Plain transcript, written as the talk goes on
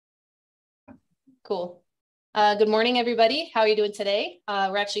Cool. Good morning, everybody. How are you doing today?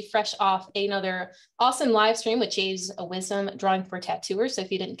 We're actually fresh off another awesome live stream with Jay's Wisdom Drawing for Tattooers. So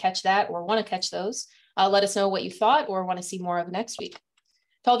if you didn't catch that or want to catch those, let us know what you thought or want to see more of next week.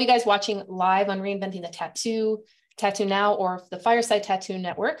 To all of you guys watching live on Reinventing the Tattoo, Tattoo Now, or the Fireside Tattoo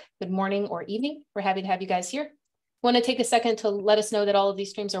Network, good morning or evening. We're happy to have you guys here. Want to take a second to let us know that all of these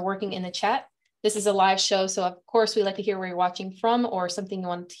streams are working in the chat. This is a live show, so of course we like to hear where you're watching from or something you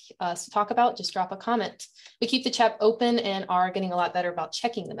want us to talk about. Just drop a comment. We keep the chat open and are getting a lot better about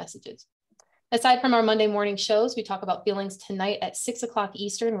checking the messages. Aside from our Monday morning shows, we talk about feelings tonight at 6 o'clock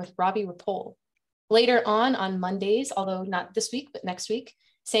Eastern with Robbie Rapole. Later on Mondays, although not this week, but next week,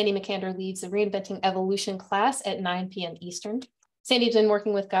 Sandy McCander leads the Reinventing Evolution class at 9 p.m. Eastern. Sandy's been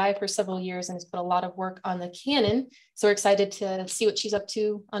working with Guy for several years and has put a lot of work on the Canon, so we're excited to see what she's up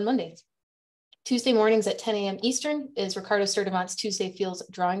to on Mondays. Tuesday mornings at 10 a.m. Eastern is Ricardo Sturdivant's Tuesday Feels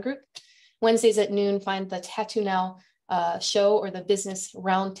Drawing Group. Wednesdays at noon, find the Tattoo Now show or the Business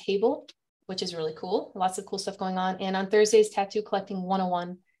Roundtable, which is really cool. Lots of cool stuff going on. And on Thursdays, Tattoo Collecting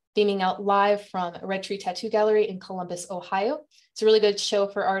 101, beaming out live from Red Tree Tattoo Gallery in Columbus, Ohio. It's a really good show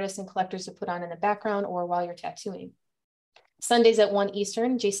for artists and collectors to put on in the background or while you're tattooing. Sundays at 1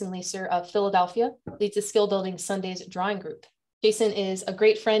 Eastern, Jason Leeser of Philadelphia leads the Skill Building Sundays Drawing Group. Jason is a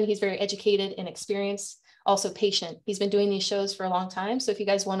great friend. He's very educated and experienced, also patient. He's been doing these shows for a long time. So if you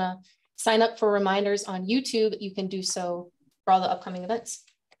guys want to sign up for reminders on YouTube, you can do so for all the upcoming events.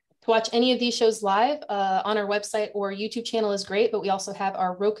 To watch any of these shows live on our website or YouTube channel is great, but we also have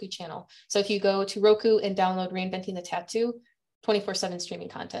our Roku channel. So if you go to Roku and download Reinventing the Tattoo, 24/7 streaming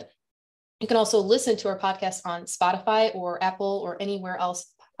content. You can also listen to our podcast on Spotify or Apple or anywhere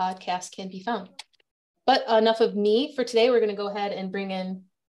else podcasts can be found. But enough of me for today. We're going to go ahead and bring in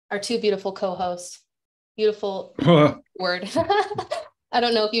our two beautiful co-hosts. Beautiful word. I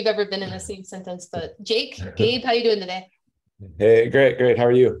don't know if you've ever been in the same sentence, but Jake, Gabe, how you doing today? Hey, great. How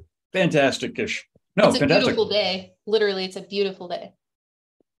are you? Fantastic-ish. No, it's a fantastic. Beautiful day. Literally, it's a beautiful day.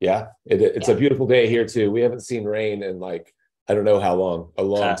 Yeah, it's a beautiful day here too. We haven't seen rain in like, I don't know how long, a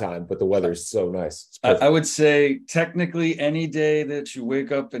long time, but the weather's so nice. I would say technically any day that you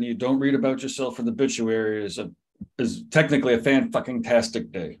wake up and you don't read about yourself in the obituary is technically a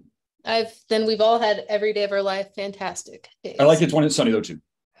fan-fucking-tastic day. Then we've all had every day of our life fantastic days. I like it when it's sunny though too.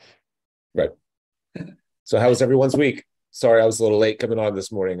 Right. So how was everyone's week? Sorry, I was a little late coming on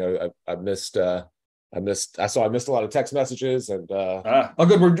this morning. I missed a lot of text messages and oh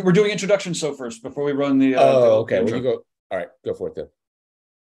good. We're doing introductions so first before we run the okay. When you go, all right, go for it then.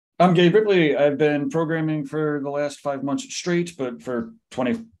 I'm Gabe Ripley. I've been programming for the last 5 months straight, but for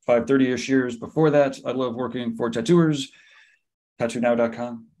 25, 30-ish years before that, I love working for tattooers,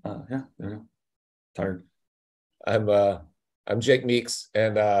 tattoonow.com. Yeah, there we go. Tired. I'm Jake Meeks,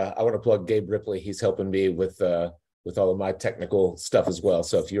 and I want to plug Gabe Ripley. He's helping me with all of my technical stuff as well.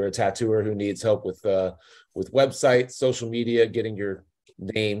 So if you're a tattooer who needs help with websites, social media, getting your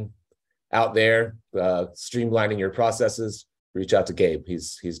name out there, streamlining your processes, reach out to Gabe.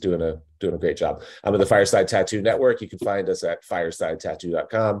 He's doing a great job. I'm in the Fireside Tattoo Network. You can find us at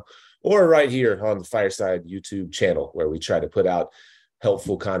firesidetattoo.com or right here on the Fireside YouTube channel, where we try to put out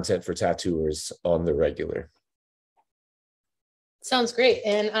helpful content for tattooers on the regular. Sounds great.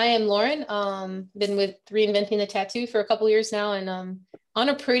 And I am Lauren. Been with Reinventing the Tattoo for a couple years now, and on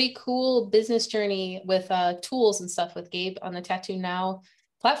a pretty cool business journey with tools and stuff with Gabe on the Tattoo Now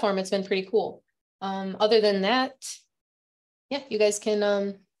platform. It's been pretty cool. Other than that, yeah, you guys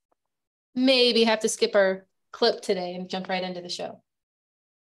can maybe have to skip our clip today and jump right into the show.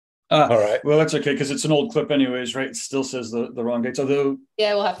 All right. Well, that's okay because it's an old clip anyways, right? It still says the wrong dates. Although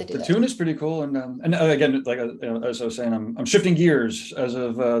yeah, we'll have to do the tune is pretty cool. And again, like as I was saying, I'm shifting gears. As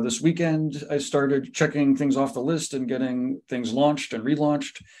of this weekend, I started checking things off the list and getting things launched and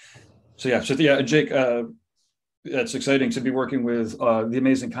relaunched. So yeah, Jake, it's exciting to be working with the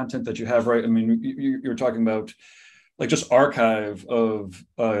amazing content that you have, right? I mean, you're talking about like just archive of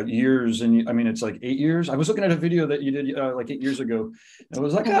years, and I mean it's like 8 years. I was looking at a video that you did like 8 years ago, and I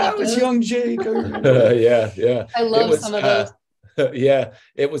was like, it's young Jake. Yeah. I love some of those. Yeah,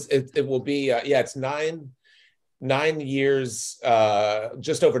 it will be it's 9 years,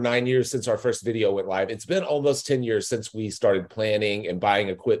 just over 9 years since our first video went live. It's been almost 10 years since we started planning and buying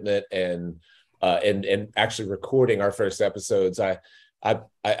equipment and actually recording our first episodes.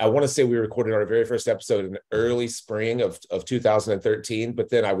 I want to say we recorded our very first episode in early spring of 2013, but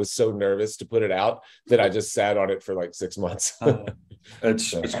then I was so nervous to put it out that I just sat on it for like 6 months.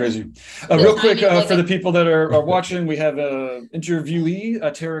 It's crazy. Real quick, for the people that are watching, we have an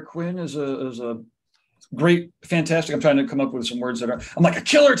interviewee. Tara Quinn is a great, fantastic. I'm trying to come up with some words that are. I'm like a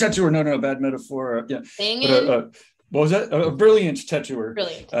killer tattooer. No, bad metaphor. Yeah. What was that? A brilliant tattooer.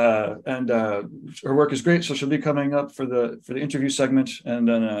 Brilliant. And her work is great. So she'll be coming up for the interview segment, and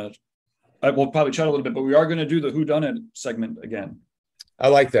then I will probably chat a little bit. But we are going to do the whodunit segment again. I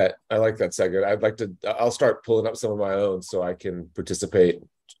like that. I like that segment. I'll start pulling up some of my own so I can participate,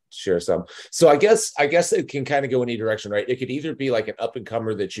 share some. So I guess it can kind of go in any direction, right? It could either be like an up and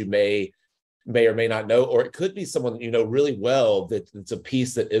comer that you may or may not know, or it could be someone that you know really well that it's a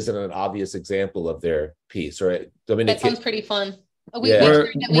piece that isn't an obvious example of their piece, right? I mean, that sounds pretty fun. Where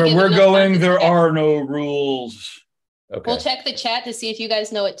we're going, there are no rules. Okay. We'll check the chat to see if you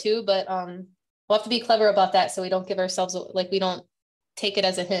guys know it too, but we'll have to be clever about that so we don't give ourselves, like, we don't take it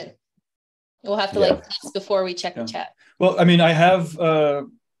as a hint. We'll have to like test before we check the chat. Well, I mean, I have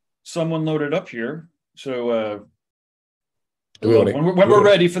someone loaded up here, so when we're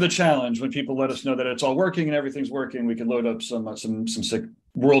ready for the challenge, when people let us know that it's all working and everything's working, we can load up some sick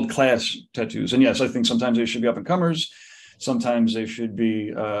world-class tattoos. And yes, I think sometimes they should be up and comers. Sometimes they should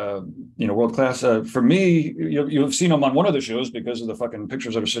be, world-class. For me, you've seen them on one of the shows because of the fucking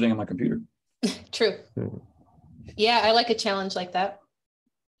pictures that are sitting on my computer. True. Yeah, I like a challenge like that.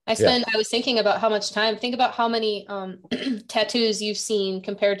 I was thinking about how much time, think about how many tattoos you've seen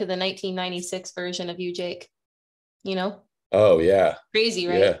compared to the 1996 version of you, Jake. You know? Oh yeah. Crazy,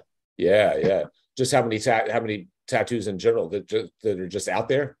 right? Yeah. Just how many tattoos in general that are just out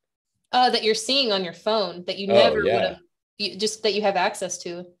there? That you're seeing on your phone that you never would have, just that you have access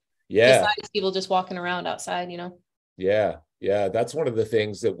to. Yeah. Besides people just walking around outside, you know? Yeah. That's one of the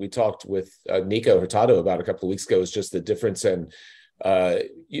things that we talked with Nico Hurtado about a couple of weeks ago, is just the difference in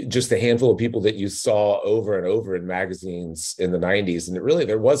just the handful of people that you saw over and over in magazines in the 90s. And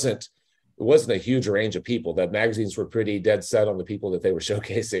it wasn't a huge range of people. That magazines were pretty dead set on the people that they were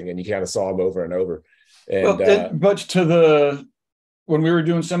showcasing, and you kind of saw them over and over. And but when we were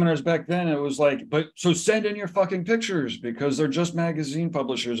doing seminars back then, it was like, so send in your fucking pictures, because they're just magazine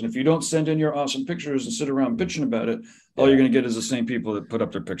publishers. And if you don't send in your awesome pictures and sit around bitching about it, all you're going to get is the same people that put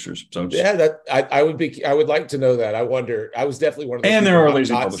up their pictures. So I would like to know that. I wonder. I was definitely one of those. And there are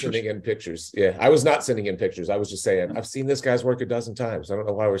lazy not publishers sending in pictures. Yeah, I was not sending in pictures. I was just saying, I've seen this guy's work a dozen times. I don't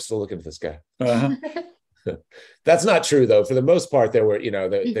know why we're still looking at this guy. That's not true, though. For the most part, they were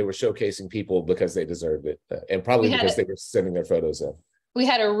showcasing people because they deserved it, and probably because they were sending their photos in. We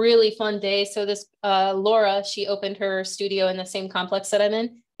had a really fun day. So this Laura, she opened her studio in the same complex that I'm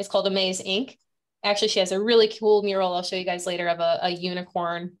in. It's called Amaze Inc. Actually, she has a really cool mural I'll show you guys later of a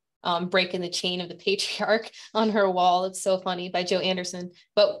unicorn breaking the chain of the patriarch on her wall. It's so funny, by Joe Anderson.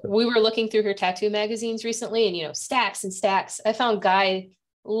 But we were looking through her tattoo magazines recently, and stacks and stacks. I found Guy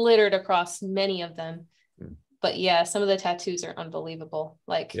littered across many of them. But yeah, some of the tattoos are unbelievable.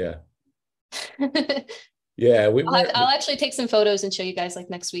 Like, yeah. I'll actually take some photos and show you guys like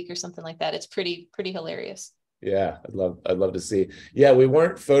next week or something like that. It's pretty hilarious. Yeah, I'd love to see. Yeah, we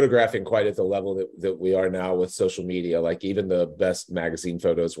weren't photographing quite at the level that we are now with social media. Like, even the best magazine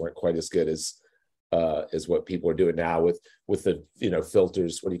photos weren't quite as good as what people are doing now with the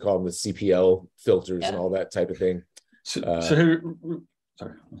filters. What do you call them? The CPL filters and all that type of thing. Sorry.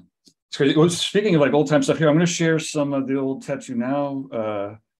 It's crazy. Well, speaking of like old time stuff here, I'm going to share some of the old Tattoo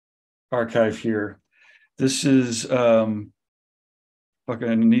Now archive here. This is fucking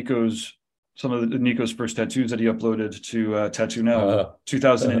some of Nico's first tattoos that he uploaded to Tattoo Now,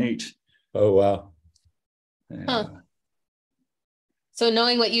 2008. Oh wow! So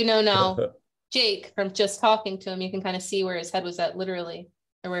knowing what you know now, Jake, from just talking to him, you can kind of see where his head was at, literally,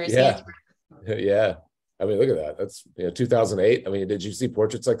 or where his hands were. Yeah. I mean, look at that. That's 2008. I mean, did you see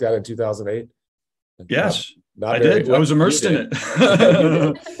portraits like that in 2008? Yes, I did. I was immersed in it.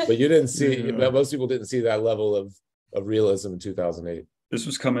 But you didn't see. Most people didn't see that level of realism in 2008. This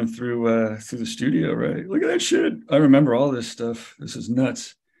was coming through the studio, right? Look at that shit. I remember all this stuff. This is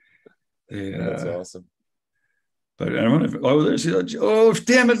nuts. That's awesome. But I don't know.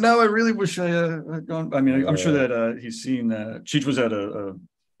 Damn it! Now I really wish I had gone. I mean, I'm sure that he's seen. Cheech was at a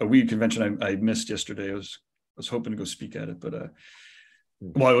weed convention I missed yesterday. I was hoping to go speak at it, but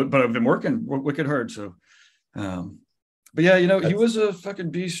I've been working wicked hard. So, but yeah, he was a fucking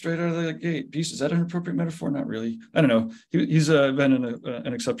beast straight out of the gate. Beast, is that an appropriate metaphor? Not really. I don't know. He's been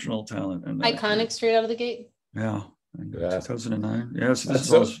an exceptional talent and iconic straight out of the gate. Yeah. 2009. Yes, that's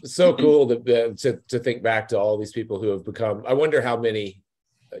so cool to think back to all these people who have become. I wonder how many,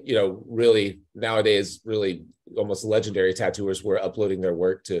 really nowadays, really almost legendary tattooers were uploading their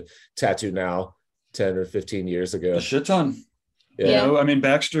work to Tattoo Now 10 or 15 years ago. A shit ton. You know, I mean,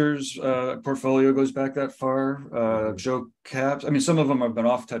 Baxter's portfolio goes back that far. Joe Caps. I mean, some of them have been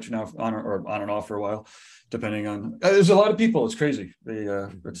off touch now, on and off for a while, depending on. There's a lot of people. It's crazy.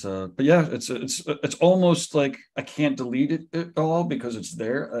 But yeah, it's almost like I can't delete it all because it's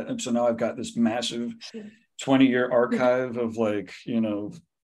there, and so now I've got this massive 20-year archive of, like, you know,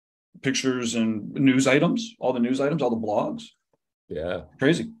 pictures and news items, all the news items, all the blogs. Yeah,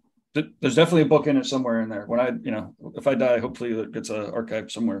 crazy. There's definitely a book in it somewhere in there. When I, you know, if I die, hopefully it gets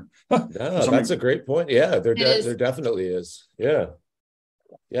archived somewhere. No, that's a great point. Yeah, there definitely is. Yeah,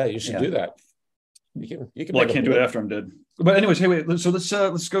 you should do that. You can. Well, I can't do it after I'm dead. But anyways, hey, wait. So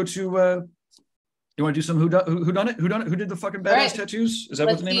let's go to. You want to do some who done it? Who did the fucking badass tattoos? Is that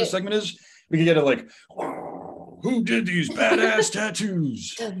what the name of the segment is? We can get it like, who did these badass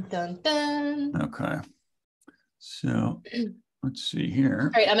tattoos? Dun, dun, dun. Okay. So. Let's see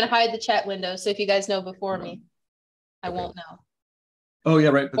here. All right, I'm going to hide the chat window. So if you guys know before me, I won't know. Oh, yeah,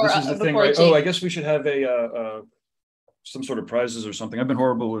 right. But this is the thing, right? Oh, I guess we should have some sort of prizes or something. I've been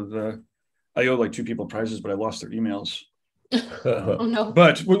horrible with, I owe like 2 people prizes, but I lost their emails. Oh, no.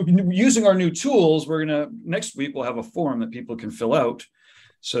 But using our new tools, next week, we'll have a form that people can fill out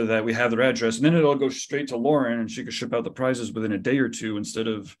so that we have their address. And then it'll go straight to Lauren and she can ship out the prizes within a day or 2 instead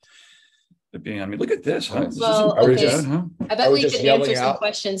of it being on me. Look at this, huh? Well, okay. I bet we could answer some out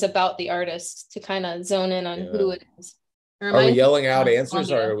questions about the artist to kind of zone in on who it is. Are we yelling out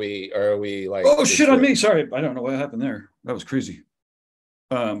answers, or are we like? Oh shit on me! Sorry, I don't know what happened there. That was crazy.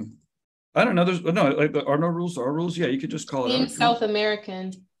 I don't know. There's no like are no rules. Are rules? Yeah, you could just call it out. South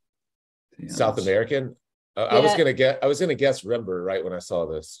American. Yeah, South American. I was gonna guess Rember right when I saw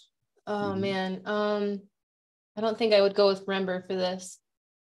this. Oh man, I don't think I would go with Rember for this.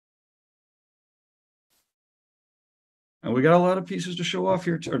 And we got a lot of pieces to show off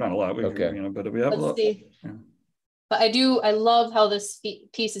here, or not a lot, okay. You know, but we have a lot. See. Yeah. But I love how this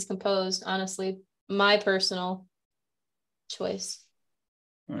piece is composed, honestly. My personal choice.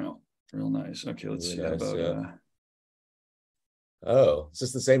 Well, real nice. Okay, let's see nice, about. Oh, is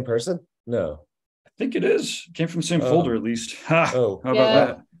this the same person? No. I think it is. It came from the same folder at least. Ha! Oh, how about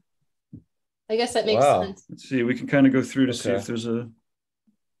that? I guess that makes sense. Let's see. We can kind of go through to see if there's a.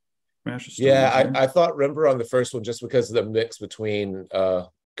 Yeah, I thought Rember on the first one just because of the mix between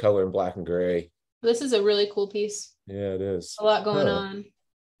color and black and gray. This is a really cool piece. Yeah, it is. A lot going on.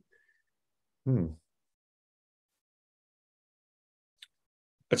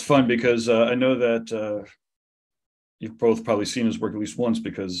 It's fun because I know that you've both probably seen his work at least once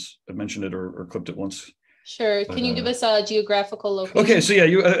because I mentioned it or clipped it once. Sure. Can you give us a geographical location? Okay, so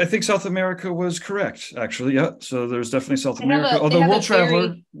yeah, I think South America was correct, actually. Yeah, so there's definitely South America. Although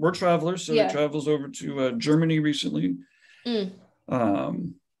we're travelers, so he travels over to Germany recently,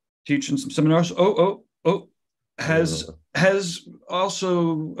 teaching some seminars. Has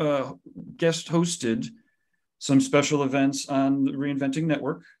also guest hosted some special events on the Reinventing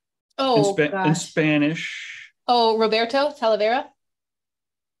Network. In Spanish. Oh, Roberto Talavera?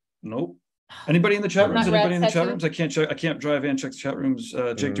 Nope. Anybody in the chat rooms? Anybody in the chat rooms? I can't drive in, check the chat rooms.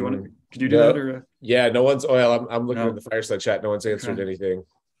 Jake, do you want to? Can you do that? Or yeah, no one's. Well, I'm looking at the Fireside chat. No one's answered anything.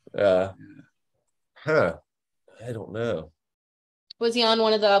 I don't know. Was he on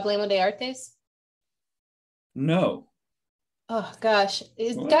one of the Hablemos de Artes? No. Oh gosh,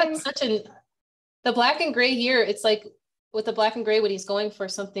 it's got such the black and gray here. It's like with the black and gray, when he's going for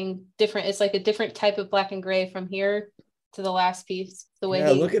something different, it's like a different type of black and gray from here to the last piece. The way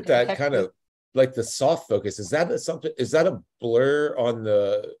look at that kind of. Like the soft focus, is that a blur on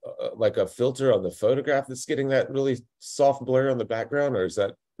the like a filter on the photograph that's getting that really soft blur on the background, or is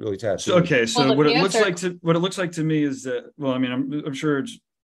that really tattooed? So what it looks like to me is that, well, I mean, I'm sure it's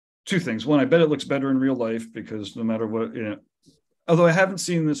 2 things. One, I bet it looks better in real life because no matter what, you know, although I haven't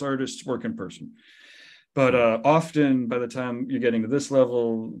seen this artist's work in person, but often by the time you're getting to this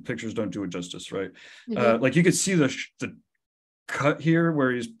level, pictures don't do it justice, right? Like you could see the cut here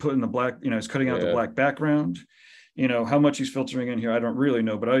where he's putting the black, you know, he's cutting out the black background. You know, how much he's filtering in here, I don't really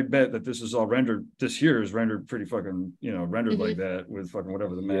know, but I bet that this is all rendered. This here is rendered pretty fucking, you know, rendered like that with fucking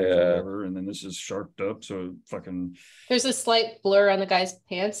whatever the mag or whatever, and then this is sharped up, so fucking. There's a slight blur on the guy's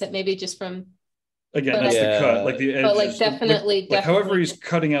pants that maybe just from. Again, that's the cut, like the edges. But like definitely. However, he's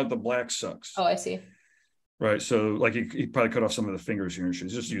cutting out the black sucks. Oh, I see. Right, so like he probably cut off some of the fingers here, and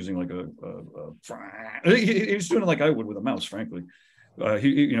she's just using like he's doing it like I would with a mouse, frankly.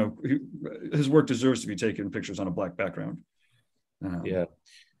 His work deserves to be taken pictures on a black background. Yeah,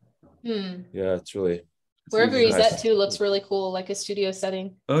 it's really wherever he's at too looks really cool, like a studio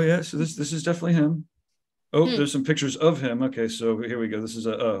setting. Oh yeah, so this is definitely him. Oh, there's some pictures of him. Okay, so here we go. This is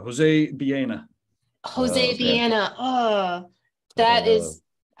Jose Biena. Biena. Oh, That is,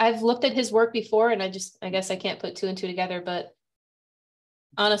 I've looked at his work before, and I guess I can't put two and two together, but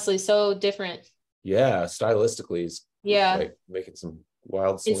honestly, so different. Yeah, stylistically, he's like making some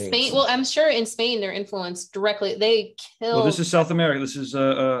wild swings. In Spain, well, I'm sure in Spain they're influenced directly. They kill. Well, this is South America. This is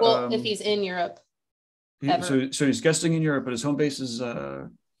well, if he's in Europe. So he's guesting in Europe, but his home base is fuck,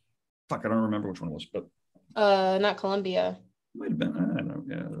 I don't remember which one it was, but not Colombia. Might have been, I don't know.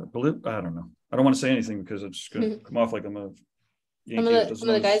 Yeah, I don't know. I don't want to say anything because it's going to come off like I'm a Yankee. Some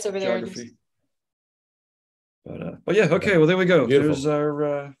of the guys over there. But yeah, okay. Well, there we go. Beautiful. There's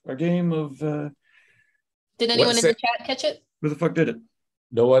our game of. Did anyone in the chat catch it? Who the fuck did it?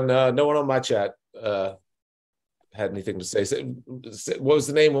 No one on my chat had anything to say. What was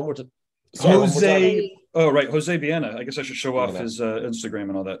the name? One more time. Jose. Oh, right, Jose Viana. I guess I should show off his Instagram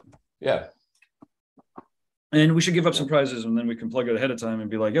and all that. Yeah. And we should give up some prizes, and then we can plug it ahead of time and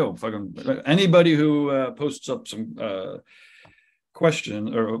be like, "Yo, fucking anybody who posts up some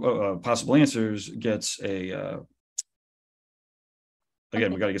question or possible answers gets a."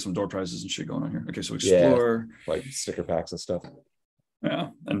 Again, we got to get some door prizes and shit going on here. Okay, so explore, like sticker packs and stuff.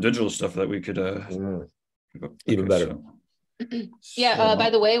 Yeah, and digital stuff that we could even better. Yeah. By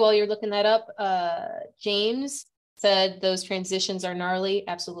the way, while you're looking that up, James said those transitions are gnarly.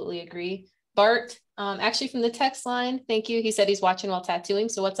 Absolutely agree. Bart, actually from the text line, thank you. He said he's watching while tattooing.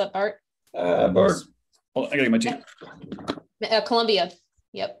 So what's up, Bart? Bart. Oh, I gotta get my team. Colombia.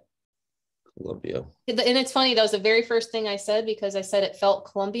 Yep. Colombia. And it's funny, that was the very first thing I said because I said it felt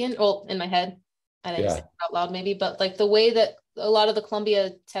Colombian. Well, in my head. I didn't say it out loud maybe, but like the way that a lot of the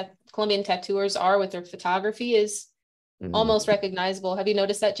Colombian tattooers are with their photography is almost recognizable. Have you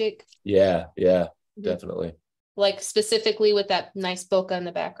noticed that, Jake? Yeah, definitely. Like specifically with that nice bokeh in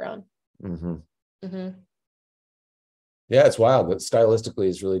the background. Yeah, it's wild, but stylistically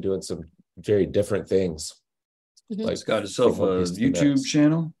is really doing some very different things. Like he's got himself a YouTube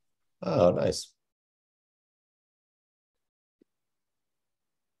channel. Oh, nice.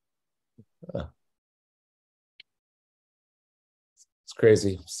 It's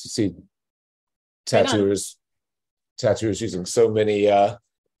crazy. You see tattooers using so many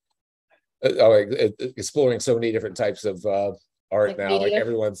exploring so many different types of art like now. Media. Like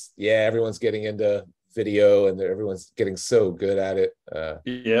everyone's getting into video, and everyone's getting so good at it.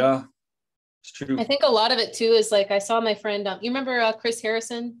 Yeah, it's true. I think a lot of it too is like I saw my friend. You remember Chris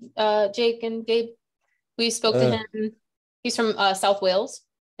Harrison, Jake and Gabe? We spoke to him. He's from South Wales,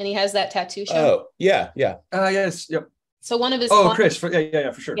 and he has that tattoo show. Oh, yeah. Yes, yep. So one of his Chris,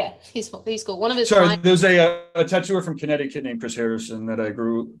 yeah, for sure. Yeah, he's cool. One of his there's a tattooer from Connecticut named Chris Harrison that I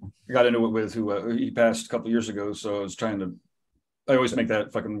got into it with, who he passed a couple of years ago. So I was I always make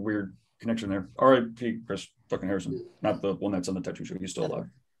that fucking weird connection there. R.I.P. Chris fucking Harrison, not the one that's on the tattoo show. He's still alive.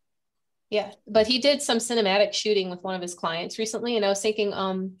 Yeah, but he did some cinematic shooting with one of his clients recently, and I was thinking,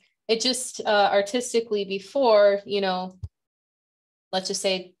 it just artistically before, let's just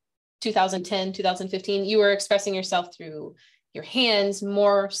say 2010, 2015, you were expressing yourself through your hands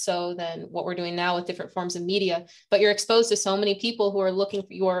more so than what we're doing now with different forms of media, but you're exposed to so many people who are looking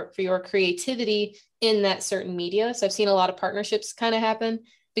for your creativity in that certain media. So I've seen a lot of partnerships kind of happen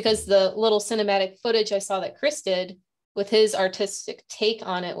because the little cinematic footage I saw that Chris did with his artistic take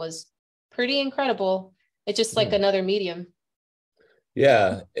on it was pretty incredible. It's just like another medium.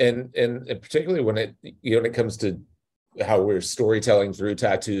 Yeah. And particularly when it comes to how we're storytelling through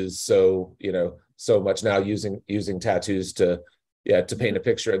tattoos, so much now using tattoos to paint a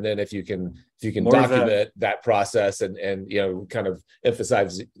picture, and then if you can document that process and kind of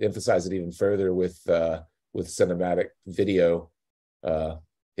emphasize it even further with cinematic video,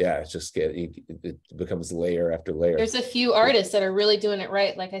 it's just it becomes layer after layer. There's a few artists that are really doing it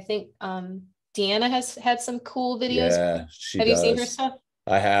right. Like I think Deanna has had some cool videos. Yeah, have you seen her stuff?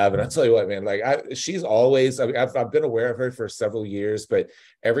 I have, and I'll tell you what, man, she's always, I've been aware of her for several years, but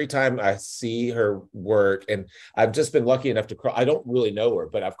every time I see her work, and I've just been lucky enough to I don't really know her,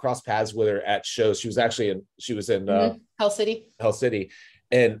 but I've crossed paths with her at shows. She was in Hell City.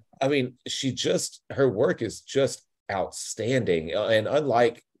 And I mean, her work is just outstanding. And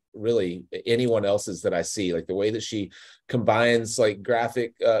unlike really anyone else's that I see, like the way that she combines like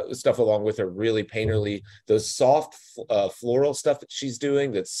graphic stuff along with her really painterly, those soft floral stuff that she's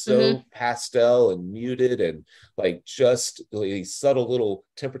doing that's so pastel and muted, and like just these subtle little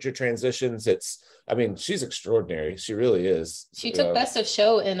temperature transitions. She's extraordinary. She really is. She took best of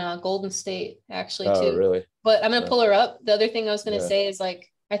show in Golden State actually too. Oh, really? But I'm gonna pull her up. The other thing I was gonna say is I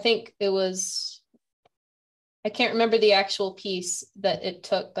think it was, I can't remember the actual piece that it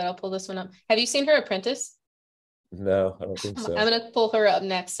took, but I'll pull this one up. Have you seen her Apprentice? No, I don't think so. I'm going to pull her up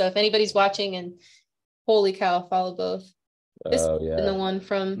next. So if anybody's watching, and holy cow, follow both. This Oh and the yeah. one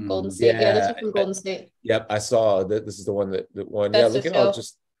from Golden State. Yeah, this Yeah. one from Golden State. Yep. I saw that. This is the one that one. Yeah. That's the Look at all show.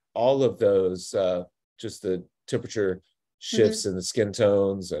 just all of those. Just the temperature Mhm. shifts in the skin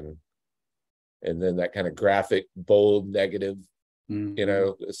tones and then that kind of graphic, bold, negative,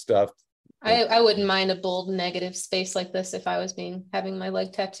 stuff. I wouldn't mind a bold negative space like this if I was having my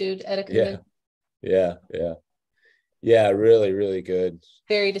leg tattooed at a Yeah. convention. Yeah. Really, really good.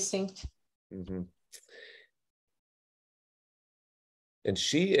 Very distinct. Mm-hmm. And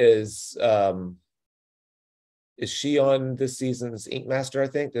she is she on this season's Ink Master, I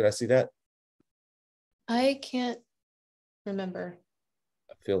think? Did I see that? I can't remember.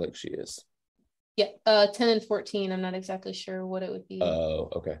 I feel like she is. Yeah, 10 and 14. I'm not exactly sure what it would be. Oh,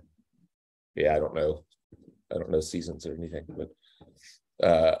 okay. Yeah, I don't know seasons or anything, but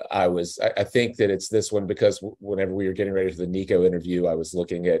I think that it's this one because whenever we were getting ready for the Nico interview, I was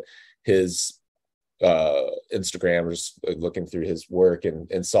looking at his Instagram, or just looking through his work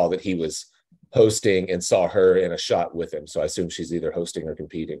and saw that he was hosting and saw her in a shot with him. So I assume she's either hosting or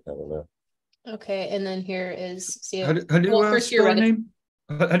competing. I don't know. Okay, and then here is how do you spell her name?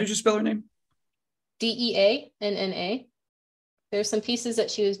 How did you spell her name? Deanna. There's some pieces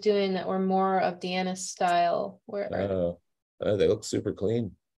that she was doing that were more of Deanna's style. Oh, they look super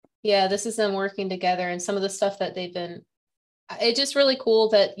clean. Yeah, this is them working together, and some of the stuff that they've been. It's just really cool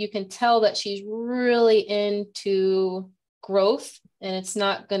that you can tell that she's really into growth, and it's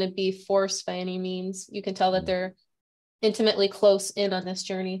not going to be forced by any means. You can tell that they're intimately close in on this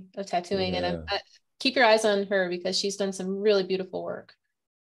journey of tattooing, and keep your eyes on her because she's done some really beautiful work.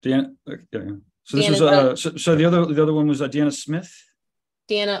 Deanna, so this was so the other one was Deanna Smith.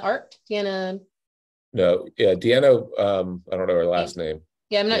 Deanna Art. Deanna. No, yeah, Deanna. I don't know her last name.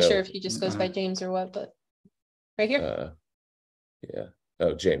 Yeah, I'm not sure if she just goes by James or what, but right here. Yeah.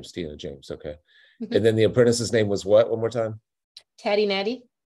 Oh, James. Deanna James. Okay. Mm-hmm. And then the apprentice's name was what? One more time. Taddy Natty.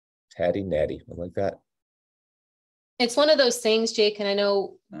 Taddy Natty. I like that. It's one of those things, Jake, and I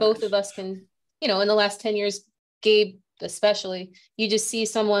know both of us can, in the last 10 years, Gabe especially, you just see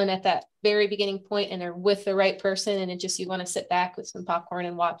someone at that very beginning point and they're with the right person, and you want to sit back with some popcorn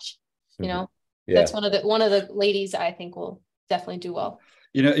and watch. That's one of the ladies I think will definitely do well.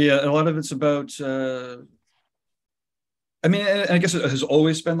 A lot of it's about I mean, I guess it has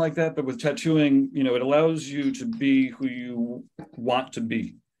always been like that, but with tattooing, it allows you to be who you want to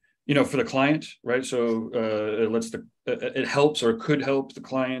be, for the client, right? So it helps or could help the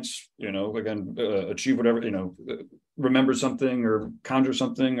clients, achieve whatever, remember something or conjure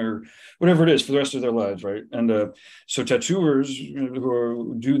something or whatever it is for the rest of their lives, right? And so tattooers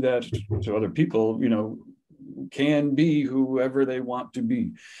who do that to other people, can be whoever they want to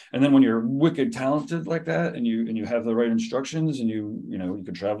be. And then when you're wicked talented like that, and you have the right instructions, and you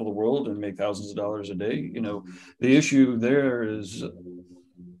can travel the world and make thousands of dollars a day, the issue there is,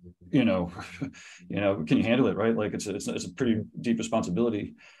 can you handle it, right? Like it's a pretty deep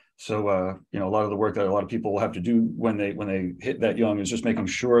responsibility. So a lot of the work that a lot of people will have to do when they hit that young is just making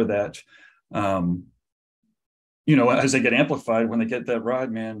sure that as they get amplified, when they get that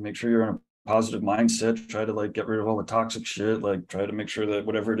ride, man, make sure you're in a positive mindset, try to get rid of all the toxic shit, try to make sure that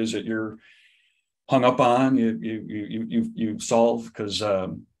whatever it is that you're hung up on, you solve, because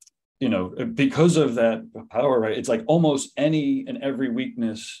because of that power, right? It's like almost any and every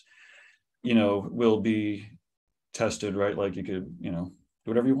weakness, will be tested, right? Like you could, do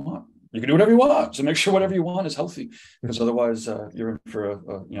whatever you want. You can do whatever you want. So make sure whatever you want is healthy, because otherwise you're in for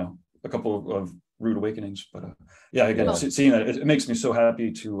a couple of rude awakenings. But again, seeing that, it makes me so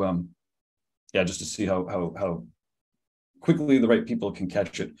happy to just to see how quickly the right people can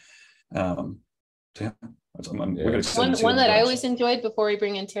catch it. One that I always enjoyed before we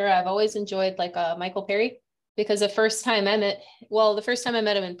bring in Tara, I've always enjoyed Michael Perry, because the first time I met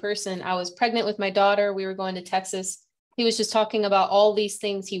him in person, I was pregnant with my daughter. We were going to Texas. He was just talking about all these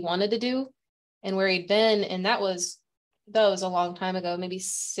things he wanted to do and where he'd been. And that was a long time ago, maybe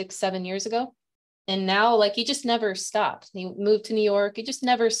 6-7 years ago. And now he just never stopped. He moved to New York. He just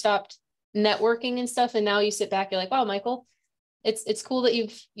never stopped networking and stuff. And now you sit back, you're like, wow, Michael, it's cool that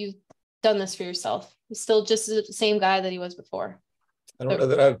you've done this for yourself. He's still just the same guy that he was before. I don't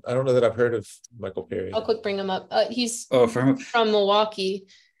know that I've heard of Michael Perry. I'll quick bring him up. He's from Milwaukee,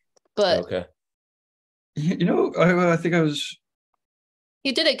 but okay. I think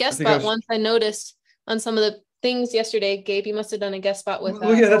he did a guest spot once. I noticed on some of the things yesterday. Gabe, you must have done a guest spot with.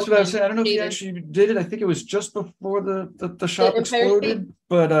 That's what I was saying. I don't know if he actually did it. I think it was just before the shop exploded.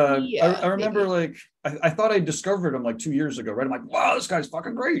 But I remember I thought I discovered him 2 years ago, right? I'm like, wow, this guy's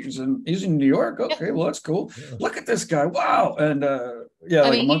fucking great. He's in New York. Okay, well, that's cool. Look at this guy. Wow. And a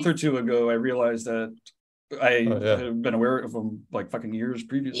month or two ago, I realized that I Oh, yeah. have been aware of him like fucking years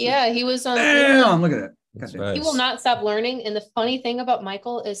previously. Yeah, he was Damn, look at that. That's Goddamn. he nice. will not stop learning. And the funny thing about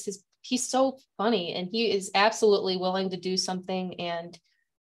Michael is he's so funny, and he is absolutely willing to do something and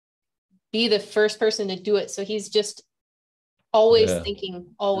be the first person to do it. So he's just always Yeah. thinking,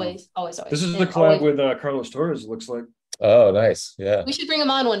 always. This is And the collab always- with Carlos Torres, it looks like. Oh, nice. Yeah. We should bring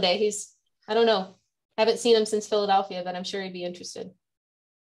him on one day. I don't know. Haven't seen him since Philadelphia, but I'm sure he'd be interested.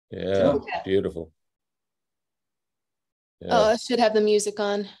 Yeah. Yeah. Beautiful. Yeah. Oh, I should have the music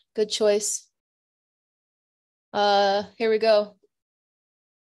on. Good choice. Here we go.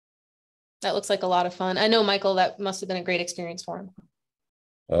 That looks like a lot of fun. I know, Michael, that must have been a great experience for him.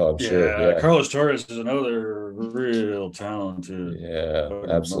 Oh, I'm sure. Yeah. Carlos Torres is another real talented. Yeah, fucking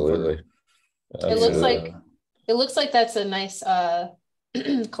absolutely. It looks like that's a nice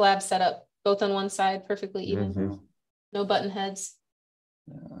collab setup, both on one side, perfectly even. Mhm. No button heads.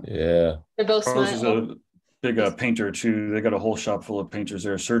 Yeah. They're both Carlos is smart. a big painter too. They got a whole shop full of painters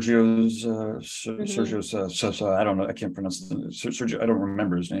there. Sergio's, Sergio's, I don't know. I can't pronounce the Sergio. I don't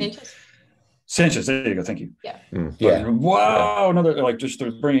remember his name. Sanchez. There you go. Thank you. Yeah. Wow. Another like just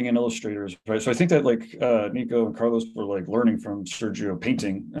they're bringing in illustrators, right? So I think that like Nico and Carlos were like learning from Sergio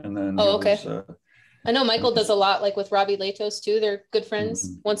painting, and then I know Michael does a lot like with Robbie Latos too. They're good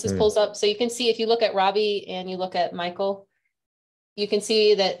friends. Once this pulls up, so you can see if you look at Robbie and you look at Michael, you can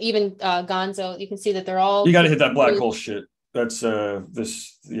see that even Gonzo, you can see that they're all. You got to hit that black hole shit. That's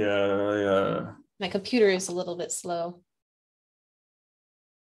this. Yeah. My computer is a little bit slow.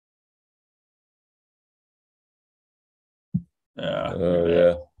 Yeah. Oh,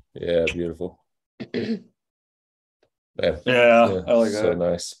 yeah. Yeah. Beautiful. Yeah. Yeah, I like so that.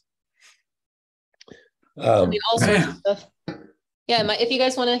 nice. I mean, all sorts of stuff. Yeah, if you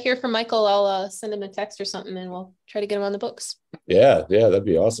guys want to hear from Michael, I'll send him a text or something, and we'll try to get him on the books. Yeah, that'd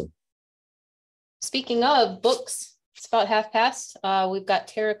be awesome. Speaking of books, it's about 12:30. We've got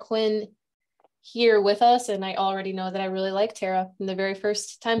Tara Quinn here with us, and I already know that I really like Tara from the very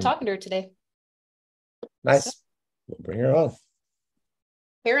first time talking to her today. Nice. We'll bring her on.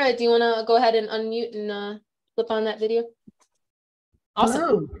 Tara, do you want to go ahead and unmute and flip on that video?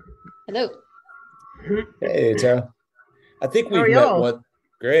 Awesome. Hello. Hey, Tara. I think How are we've met y'all? one.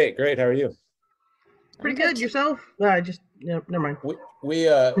 Great. How are you? Pretty good. Yourself? Never mind. We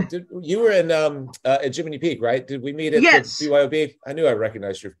did. You were in at Jiminy Peak, right? Did we meet at Yes. the BYOB? I knew I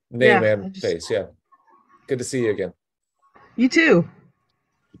recognized your name Yeah, and face. Yeah. Good to see you again. You too.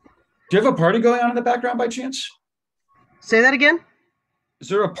 Do you have a party going on in the background by chance? Say that again? Is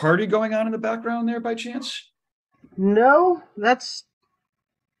there a party going on in the background there by chance? No, that's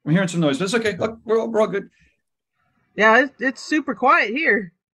I'm hearing some noise. That's okay. Look, we're all good. yeah. It's super quiet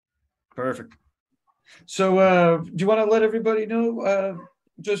here. Perfect. So, do you want to let everybody know? I'm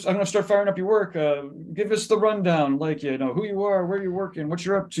going to start firing up your work. Give us the rundown, like who you are, where you're working, what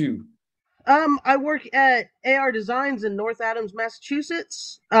you're up to. I work at AR Designs in North Adams,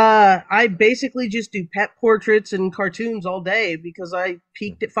 Massachusetts. I basically just do pet portraits and cartoons all day because I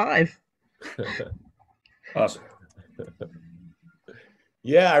peaked at 5. Awesome.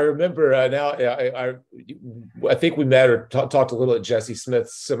 Yeah, I remember now. I think we met or talked a little at Jesse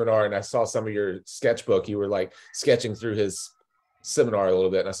Smith's seminar, and I saw some of your sketchbook. You were like sketching through his seminar a little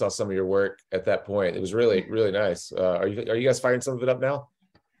bit, and I saw some of your work at that point. It was really nice. Are you guys firing some of it up now?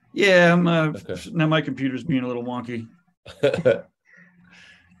 Yeah, I'm. Okay. Now my computer's being a little wonky.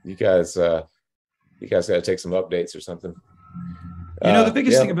 You guys got to take some updates or something. The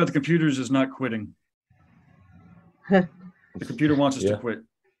biggest thing about the computers is not quitting. The computer wants us to quit.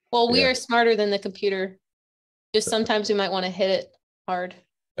 Well, we are smarter than the computer. Just sometimes we might want to hit it hard.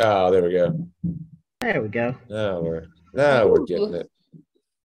 Oh, there we go. There we go. Now we're getting it.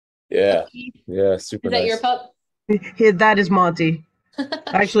 Yeah, super Is that nice. your pup? That is Monty.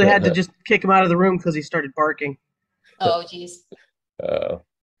 I actually had to just kick him out of the room because he started barking. Oh, geez.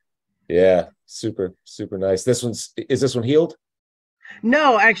 Yeah, super nice. Is this one healed?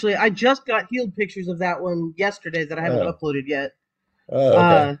 No, actually, I just got healed pictures of that one yesterday that I haven't uploaded yet. Oh,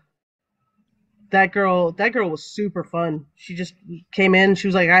 okay. That girl was super fun. She just came in. She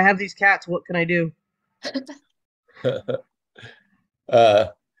was like, "I have these cats. What can I do?"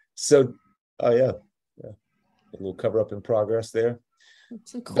 So, yeah, a little cover up in progress there.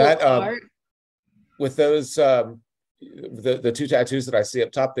 Some cool art. With those, the 2 tattoos that I see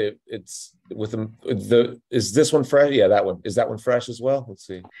up top, it's with them. Is this one fresh? Yeah, that one. Is that one fresh as well? Let's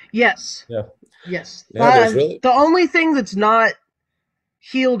see. Yes. Yeah. Yes. Yeah, the only thing that's not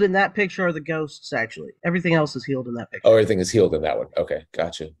healed in that picture are the ghosts. Actually, everything else is healed in that picture. Oh, everything is healed in that one. Okay,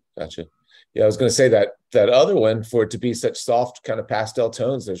 gotcha. Yeah, I was going to say that other one, for it to be such soft kind of pastel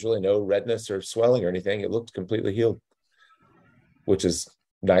tones, there's really no redness or swelling or anything. It looked completely healed, which is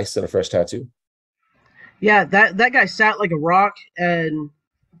nice in a fresh tattoo. Yeah, that guy sat like a rock, and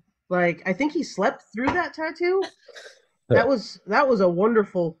like I think he slept through that tattoo. That was a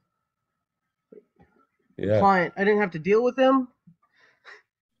wonderful Yeah. client. I didn't have to deal with him.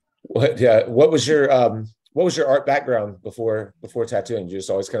 What was your art background before tattooing? Did you just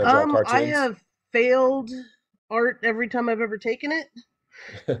always kind of draw cartoons? I have failed art every time I've ever taken it.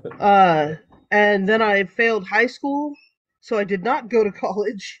 And then I failed high school, so I did not go to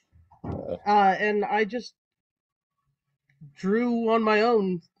college. And I just drew on my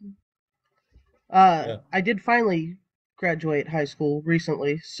own. Yeah. I did finally graduate high school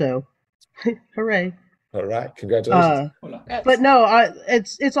recently, so hooray. All right, congratulations. But no,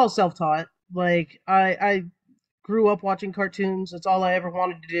 it's all self-taught. Like I grew up watching cartoons. That's all I ever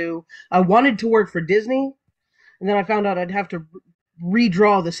wanted to do. I wanted to work for Disney, and then I found out I'd have to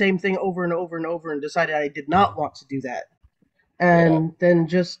redraw the same thing over and over and over, and decided I did not want to do that. And then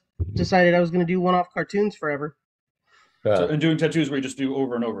just decided I was going to do one-off cartoons forever. And doing tattoos where you just do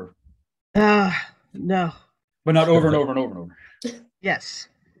over and over. No. But not over and over and over and over. Yes.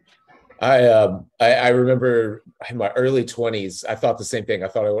 I remember in my early 20s, I thought the same thing. I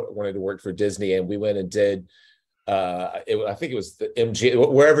thought I wanted to work for Disney, and we went and did I think it was the MG,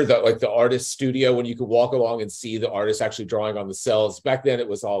 wherever the artist studio, when you could walk along and see the artist actually drawing on the cells. Back then it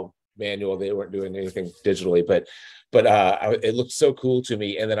was all manual. They weren't doing anything digitally, but it looked so cool to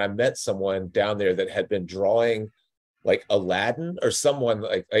me. And then I met someone down there that had been drawing like Aladdin or someone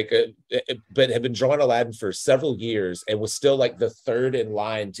but had been drawing Aladdin for several years and was still like the third in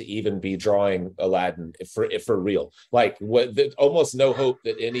line to even be drawing Aladdin for real. Like almost no hope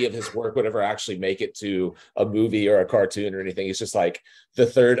that any of his work would ever actually make it to a movie or a cartoon or anything. He's just like the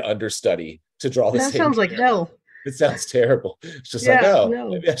third understudy to draw the same. That sounds like hell. It sounds terrible. It's just maybe I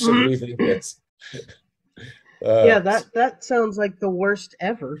should rethink this. That sounds like the worst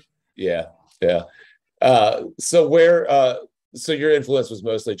ever. Yeah. So your influence was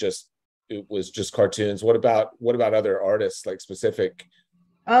mostly just cartoons. What about other artists, like specific?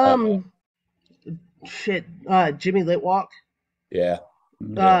 Jimmy Litwalk. Yeah.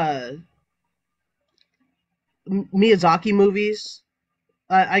 Miyazaki movies.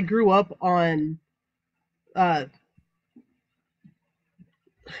 I grew up on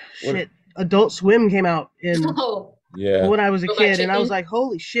Adult Swim came out when I was a kid, and I was like,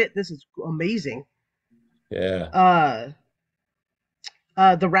 holy shit, this is amazing. Yeah.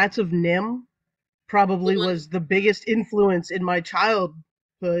 The Rats of Nim probably was the biggest influence in my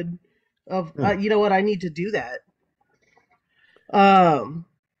childhood of you know what, I need to do that.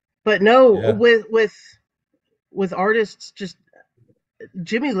 But no, with artists, just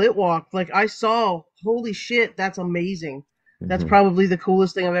Jimmy Litwalk, like I saw, holy shit, that's amazing. That's probably the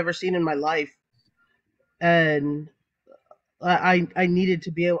coolest thing I've ever seen in my life. And I needed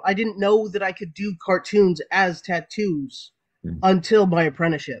to be able, I didn't know that I could do cartoons as tattoos until my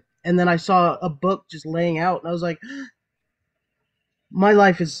apprenticeship. And then I saw a book just laying out, and I was like, my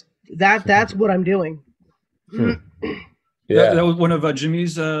life is that's what I'm doing. That was one of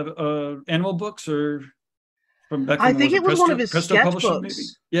Jimmy's animal books, or from back I think it was one of his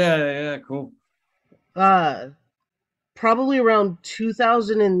sketchbooks. Yeah, cool. Probably around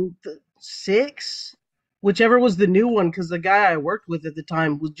 2006, whichever was the new one, because the guy I worked with at the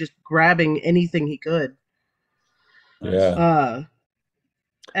time was just grabbing anything he could. Yeah.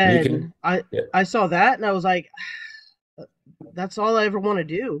 I saw that, and I was like, that's all I ever want to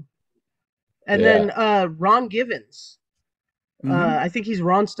do. And then Ron Givens. I think he's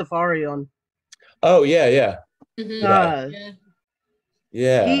Ron Stafari on. Oh yeah. Mm-hmm.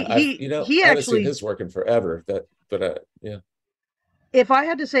 He actually seen his working forever. Yeah. If I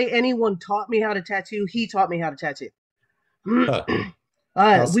had to say anyone taught me how to tattoo, he taught me how to tattoo. We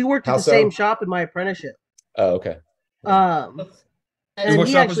worked at the same shop in my apprenticeship. Oh, okay. And what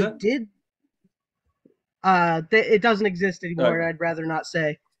he shop was actually that? did. It doesn't exist anymore. Okay. I'd rather not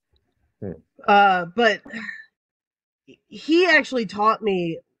say. But he actually taught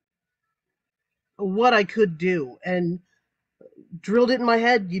me what I could do and drilled it in my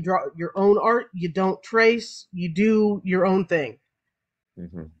head. You draw your own art. You don't trace. You do your own thing.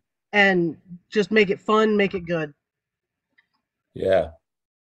 And just make it fun, make it good. Yeah.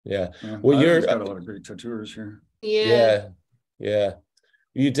 Well, you've got a lot of great tattooers here. Yeah.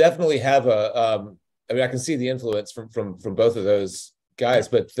 You definitely have I mean, I can see the influence from both of those guys,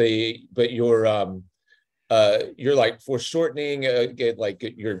 but you're like foreshortening, like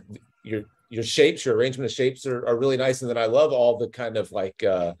your shapes, your arrangement of shapes are really nice, and then I love all the kind of like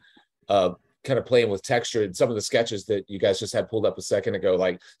kind of playing with texture, and some of the sketches that you guys just had pulled up a second ago,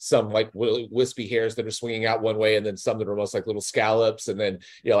 like some like wispy hairs that are swinging out one way, and then some that are almost like little scallops, and then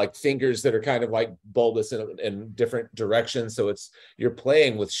like fingers that are kind of like bulbous in different directions. So you're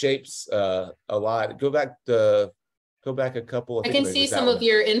playing with shapes a lot. Go back a couple. I can see some of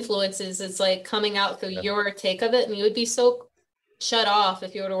your influences. It's like coming out through your take of it, and you would be so shut off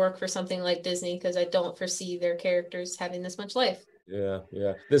if you were to work for something like Disney, because I don't foresee their characters having this much life. Yeah.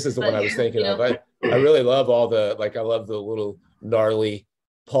 This is the one I was thinking of. I really love all the, like, I love the little gnarly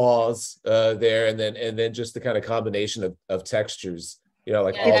paws there, and then just the kind of combination of textures.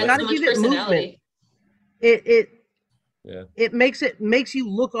 Like all gotta give it movement. It makes you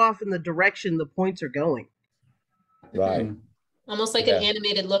look off in the direction the points are going. Right. Almost like an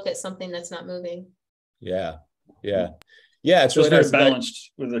animated look at something that's not moving. Yeah. It's really very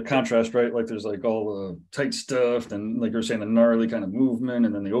balanced with the contrast, right? Like there's like all the tight stuff, and like you're saying, the gnarly kind of movement,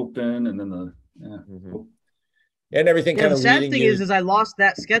 and then the open, and then the and everything kind of. The sad thing is I lost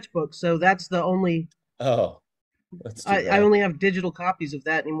that sketchbook, so that's the only. Oh, I only have digital copies of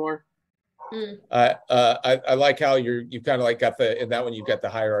that anymore. I like how you kind of like got in that one, you've got the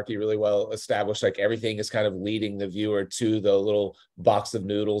hierarchy really well established. Like everything is kind of leading the viewer to the little box of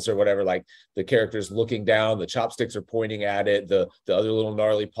noodles or whatever. Like the character's looking down, the chopsticks are pointing at it, the other little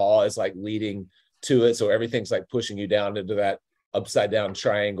gnarly paw is like leading to it. So everything's like pushing you down into that upside down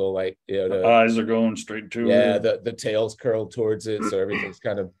triangle. Like the eyes are going straight to it. The tail's curled towards it, so everything's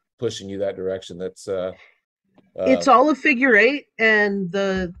kind of pushing you that direction. That's it's all a figure eight, and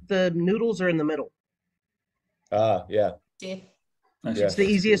the noodles are in the middle. Yeah. It's the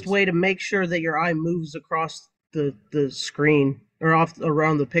easiest way to make sure that your eye moves across the screen or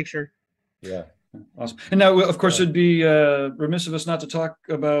around the picture. Yeah. Awesome. And now, of course, it'd be remiss of us not to talk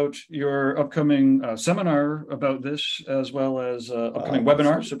about your upcoming seminar about this, as well as upcoming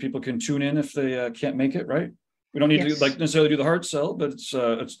webinar, so people can tune in if they can't make it. Right? We don't need to necessarily do the hard sell, but it's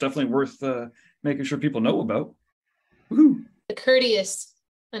definitely worth making sure people know about. Woo-hoo. The courteous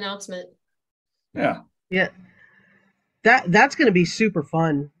announcement. Yeah. That's going to be super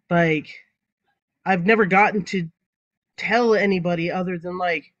fun. Like, I've never gotten to tell anybody other than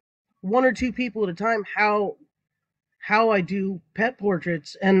like one or two people at a time how I do pet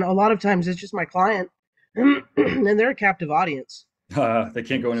portraits, and a lot of times it's just my client, and they're a captive audience. They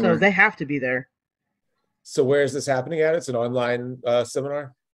can't go anywhere. So they have to be there. So where is this happening at? It's an online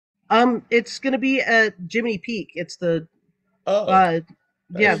seminar? It's going to be at Jiminy Peak. It's the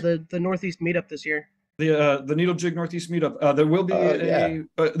the Northeast meetup this year. The Needle Jig Northeast meetup. There will be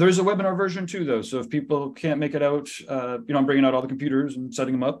there's a webinar version too, though. So if people can't make it out, I'm bringing out all the computers and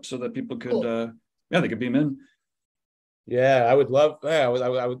setting them up so that people could, they could beam in. Yeah, I would love.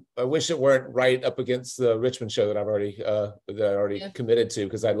 I wish it weren't right up against the Richmond show that I've already committed to,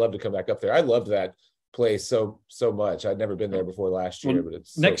 because I'd love to come back up there. I loved that place so much. I'd never been there before last year, but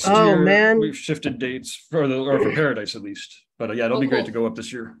it's next year. Man, we've shifted dates for Paradise at least. But it'll be great to go up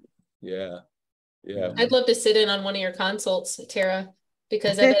this year. Yeah. I'd love to sit in on one of your consults, Tara,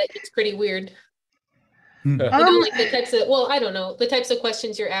 because I bet it's pretty weird. I don't like the types of the types of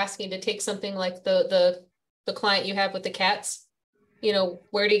questions you're asking, to take something like the client you have with the cats.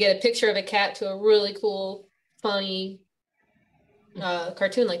 Where do you get a picture of a cat to a really cool, funny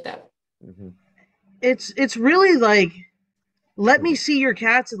cartoon like that? Mm-hmm. It's really like, let me see your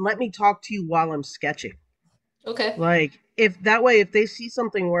cats and let me talk to you while I'm sketching. Okay. Like, if they see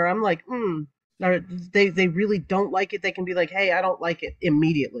something where I'm like, or they really don't like it, they can be like, hey, I don't like it,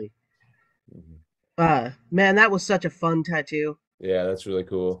 immediately. Mm-hmm. Man, that was such a fun tattoo. Yeah, that's really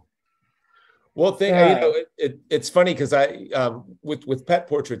cool. Well, it's funny because I with pet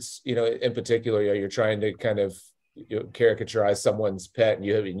portraits, in particular, you're trying to kind of caricaturize someone's pet, and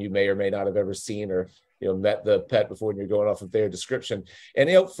you may or may not have ever seen or met the pet before, and you're going off of their description.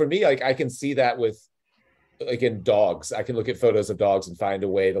 And for me, like, I can see that with, again, dogs. I can look at photos of dogs and find a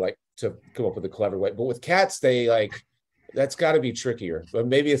way to come up with a clever way. But with cats, that's got to be trickier. But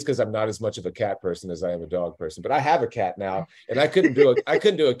maybe it's because I'm not as much of a cat person as I am a dog person. But I have a cat now, and I couldn't do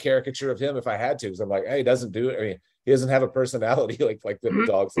a caricature of him if I had to, because I'm like, hey, he doesn't do it. I mean, he doesn't have a personality like the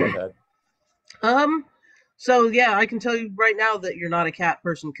dogs that I've had. So yeah, I can tell you right now that you're not a cat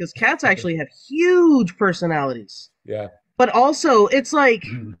person, because cats actually have huge personalities. Yeah. But also, it's like,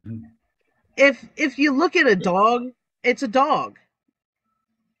 if you look at a dog, it's a dog.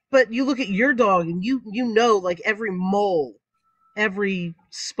 But you look at your dog and you know, like, every mole, every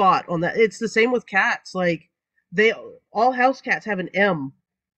spot on that. It's the same with cats. Like, all house cats have an M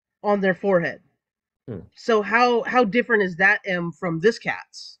on their forehead. So how different is that M from this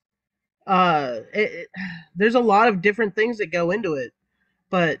cat's? There's a lot of different things that go into it.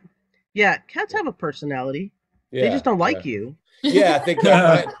 But Yeah, cats have a personality. Yeah, They just don't like yeah. you. Yeah, I think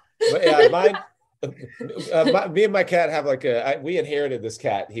mine, yeah, mine. Me and my cat have like we inherited this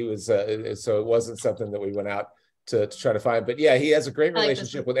cat. He was so it wasn't something that we went out to try to find. But yeah, he has a great I like this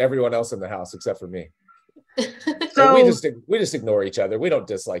relationship one. with everyone else in the house except for me. And So we just ignore each other. We don't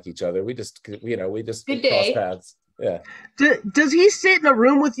dislike each other. We just Good cross day. paths. Yeah. does he sit in a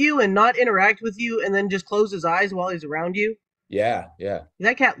room with you and not interact with you and then just close his eyes while he's around you? Yeah. Yeah.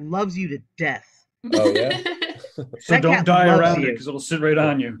 That cat loves you to death. Oh yeah. So That don't cat die loves around it you. because it'll sit right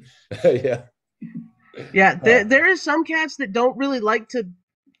on you. Yeah. Yeah, there is some cats that don't really like to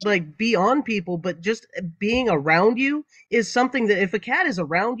like be on people, but just being around you is something that if a cat is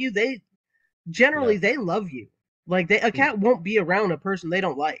around you, they generally they love you. Like a cat won't be around a person they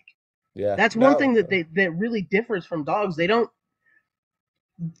don't like. Yeah. That's one thing that really differs from dogs. They're not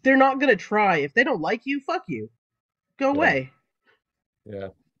gonna try. If they don't like you, fuck you. Go away. Yeah.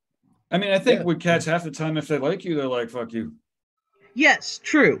 I mean, I think with cats, half the time, if they like you, they're like, fuck you. Yes,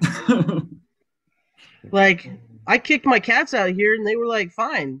 true. Like I kicked my cats out of here and they were like,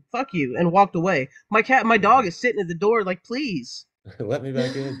 fine, fuck you, and walked away. My dog is sitting at the door like, please. Let me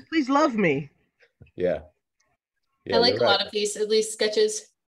back in. Please love me. Yeah. I like a lot of these, at least sketches.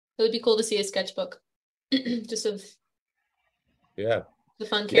 It would be cool to see a sketchbook just of the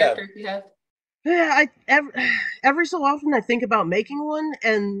fun characters you have. Yeah, every so often I think about making one,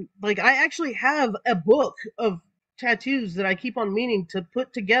 and like I actually have a book of tattoos that I keep on meaning to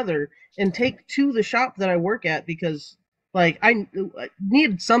put together and take to the shop that I work at because like I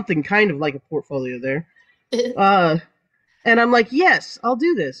need something kind of like a portfolio there. And I'm like, yes, I'll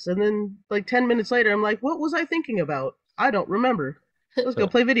do this. And then like 10 minutes later, I'm like, what was I thinking about? I don't remember. Let's go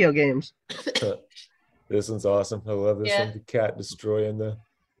play video games. This one's awesome. I love this one. The cat destroying the.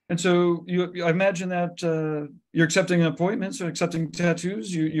 And so I imagine that you're accepting appointments or accepting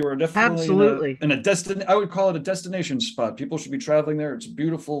tattoos. You are definitely absolutely in a I would call it a destination spot. People should be traveling there. It's a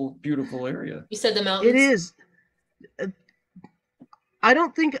beautiful, beautiful area. You said the mountains. It is. I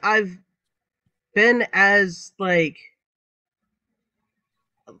don't think I've been as like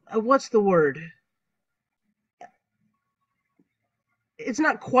what's the word? It's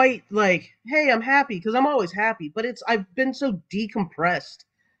not quite like, hey, I'm happy because I'm always happy, but I've been so decompressed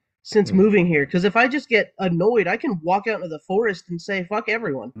since moving here because if I just get annoyed, I can walk out into the forest and say fuck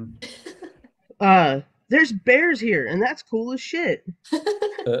everyone. There's bears here, and that's cool as shit.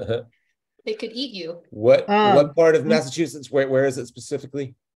 They could eat you. What part of Massachusetts? Where is it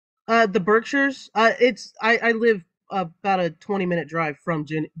specifically? The Berkshires. I live about a 20-minute drive from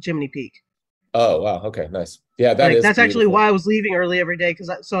Jiminy Peak. Oh wow, okay, nice. Yeah, that's beautiful. Actually why I was leaving early every day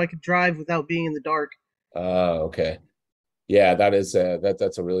so I could drive without being in the dark. Okay. Yeah, that's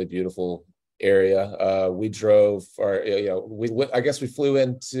a really beautiful area. We drove, I guess we flew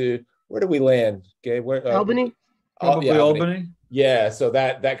into, where did we land? Okay, where? Albany. Probably Albany. Yeah, so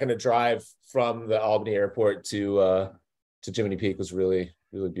that kind of drive from the Albany airport to Jiminy Peak was really,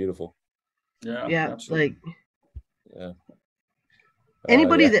 really beautiful. Yeah, absolutely. Like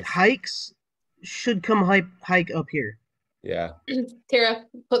anybody that hikes should come hike up here. Yeah. Tara,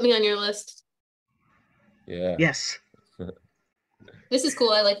 put me on your list. Yeah. Yes. This is cool.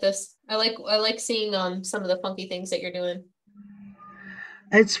 I like this. I like seeing some of the funky things that you're doing.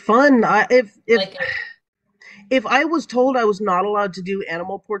 It's fun. If I was told I was not allowed to do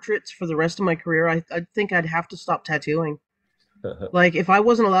animal portraits for the rest of my career, I think I'd have to stop tattooing. Like if I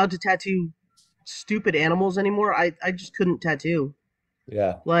wasn't allowed to tattoo stupid animals anymore, I just couldn't tattoo.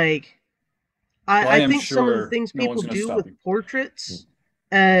 Yeah. Like I think some of the things people do with portraits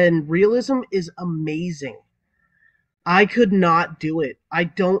and realism is amazing. I could not do it. I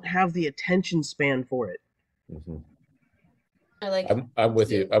don't have the attention span for it. Mm-hmm. I like. I'm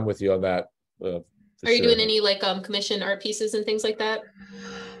with you. I'm with you on that. Are you doing any like commission art pieces and things like that?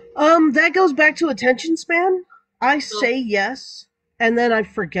 That goes back to attention span. I say yes, and then I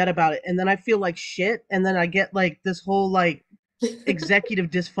forget about it, and then I feel like shit, and then I get like this whole like executive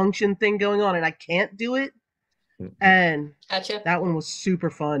dysfunction thing going on, and I can't do it. And gotcha. That one was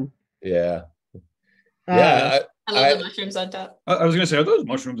super fun. Yeah. I love the mushrooms on top. I was gonna say, are those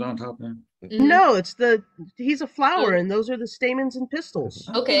mushrooms on top there? Mm-hmm. No, he's a flower, and those are the stamens and pistils.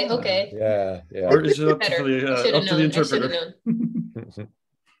 Okay. Yeah. Or is it up to the interpreter?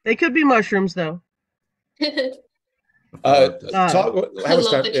 They could be mushrooms, though. How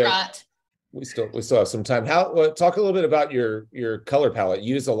much time? Trot. We still have some time. Talk a little bit about your color palette.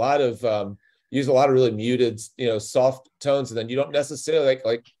 You use a lot of really muted, soft tones, and then you don't necessarily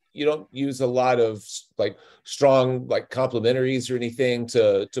like you don't use a lot of like strong like complementaries or anything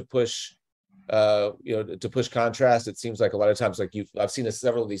to push to push contrast. It seems like a lot of times, like I've seen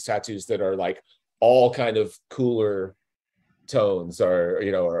several of these tattoos that are like all kind of cooler tones, or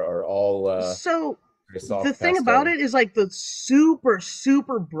are all so soft the thing pastel. about it is like the super,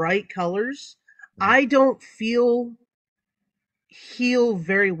 super bright colors, I don't heal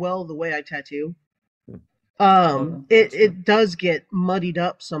very well the way I tattoo. It does get muddied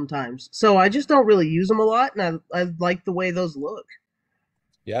up sometimes, so I just don't really use them a lot, and I like the way those look.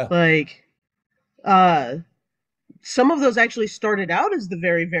 Yeah, like some of those actually started out as the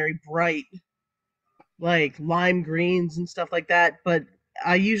very, very bright, like lime greens and stuff like that, but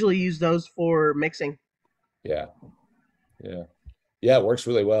I usually use those for mixing. yeah, it works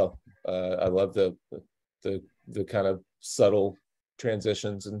really well. I love the kind of subtle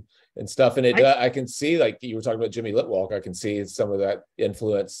transitions and stuff, and I can see, like you were talking about Jimmy Litwalk, I can see some of that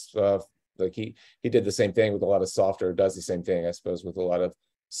influence. Like he did the same thing with a lot of softer, does the same thing, I suppose, with a lot of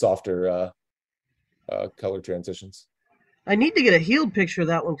softer color transitions. I need to get a healed picture of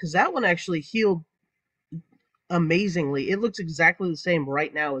that one, because that one actually healed amazingly. It looks exactly the same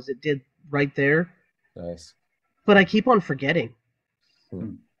right now as it did right there. Nice. But I keep on forgetting.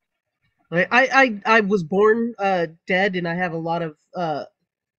 Like I was born dead, and I have a lot of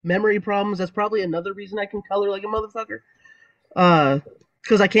memory problems. That's probably another reason I can color like a motherfucker.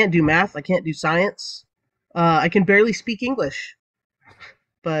 Because I can't do math, I can't do science. I can barely speak English,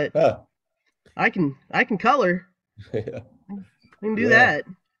 but I can color. Yeah. I can do that.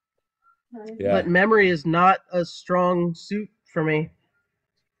 Yeah. But memory is not a strong suit for me.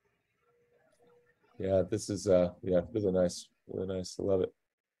 Yeah, this is really nice. Really nice. I love it.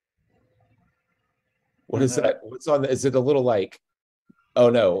 What is that? What's on is it a little like, oh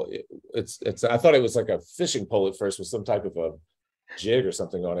no, it's I thought it was like a fishing pole at first with some type of a jig or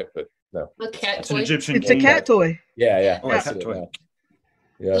something on it, but no. A cat It's an toy. Egyptian It's a cat toy. Yeah. Oh, a cat toy.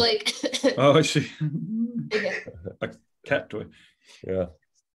 Yeah. Like Oh, I see. yeah. A cat toy. Yeah.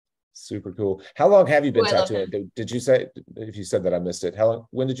 Super cool. How long have you been I love tattooing? Did you say, if you said that, I missed it. How long,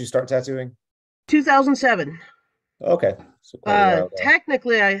 when did you start tattooing? 2007. Okay. So quite a while ago.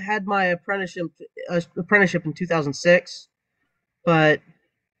 Technically, I had my apprenticeship in 2006, but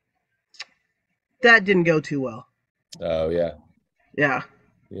that didn't go too well. Oh yeah. Yeah.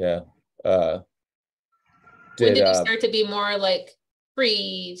 Yeah. When did you start to be more like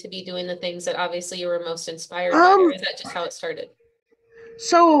free to be doing the things that obviously you were most inspired by, or is that just how it started?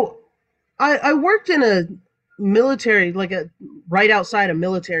 So I worked in a military, like right outside a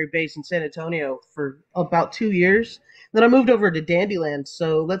military base in San Antonio for about 2 years. Then I moved over to Dandyland.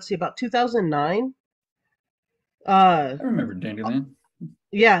 So let's see, about 2009. I remember Dandyland.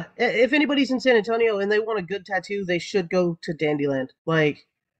 Yeah, if anybody's in San Antonio and they want a good tattoo, they should go to Dandyland. Like,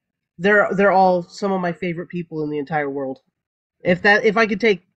 they're all some of my favorite people in the entire world. If I could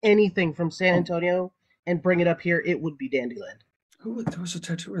take anything from San Antonio and bring it up here, it would be Dandyland. There was a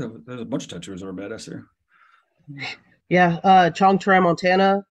tattooer. There was a bunch of tattooers that were badass there. Yeah, Chong Chai,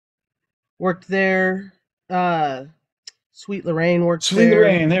 Montana worked there. Sweet Lorraine worked there. Sweet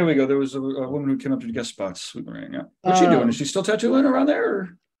Lorraine, there we go. There was a woman who came up to the guest spots. Sweet Lorraine, yeah. What's she doing? Is she still tattooing around there?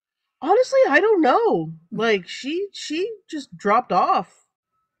 Or? Honestly, I don't know. Like she just dropped off.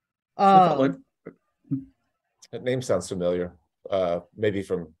 That name sounds familiar. Maybe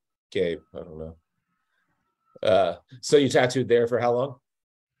from Gabe. I don't know. So you tattooed there for how long?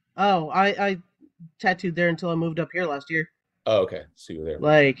 Oh, I tattooed there until I moved up here last year. Oh, okay. So you were there.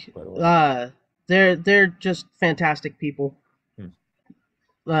 Like, they're just fantastic people.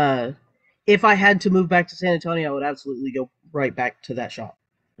 If I had to move back to San Antonio, I would absolutely go right back to that shop.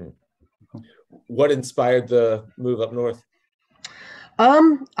 What inspired the move up north?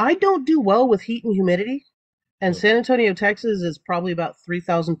 I don't do well with heat and humidity. And San Antonio, Texas is probably about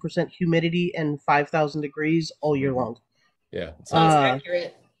 3,000% humidity and 5,000 degrees all year long. Yeah. Sounds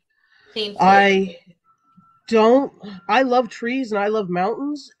accurate. Painful. I love trees and I love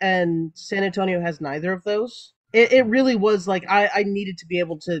mountains, and San Antonio has neither of those. It really was like I needed to be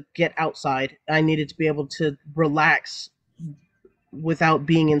able to get outside. I needed to be able to relax without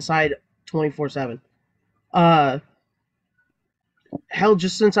being inside 24/7. Hell,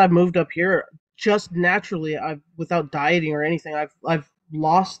 just since I've moved up here, just naturally, without dieting or anything, I've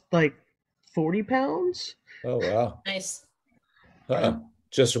lost like 40 pounds. Oh wow! Nice.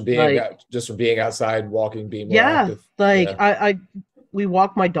 Just from being outside, walking, being more active. I we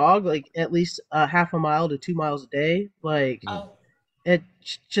walk my dog like at least half a mile to 2 miles a day. Like,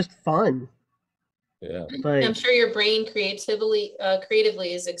 it's just fun. Yeah. Like, I'm sure your brain creatively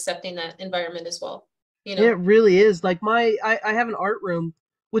is accepting that environment as well. You know, it really is. Like I have an art room,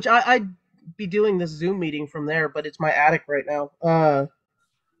 which I'd be doing this Zoom meeting from there, but it's my attic right now.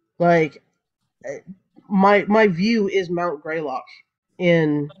 Like, my view is Mount Greylock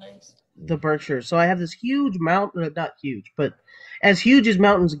in Nice. the Berkshires. So I have this huge mountain, not huge, but as huge as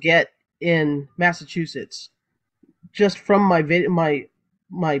mountains get in Massachusetts, just from my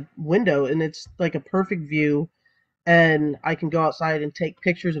window, and it's like a perfect view. And I can go outside and take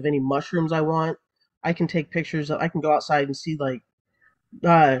pictures of any mushrooms I want. I can take pictures of. I can go outside and see like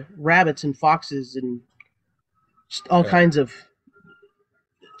rabbits and foxes and just all kinds of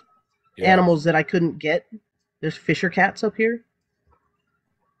animals that I couldn't get. There's fisher cats up here,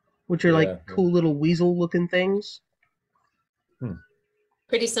 which are like cool little weasel looking things.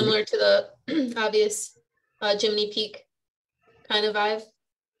 Pretty similar to the obvious Jiminy Peak kind of vibe.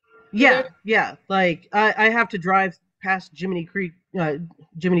 Yeah. Like I have to drive past Jiminy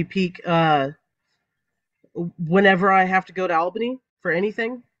Peak whenever I have to go to Albany for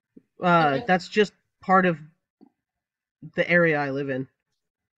anything. That's just part of the area I live in.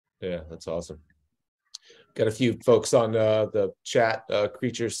 Yeah, that's awesome. Got a few folks on the chat.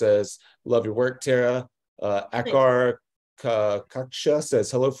 Creature says, love your work, Tara. Akar Kaksha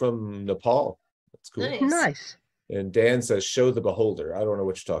says, hello from Nepal. That's cool. Nice. And Dan says, show the beholder. I don't know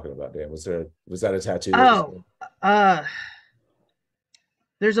what you're talking about, Dan. Was that a tattoo? Oh,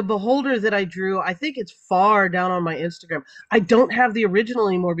 there's a beholder that I drew. I think it's far down on my Instagram. I don't have the original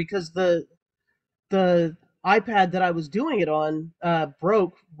anymore because the iPad that I was doing it on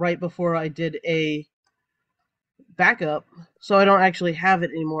broke right before I did a backup, so I don't actually have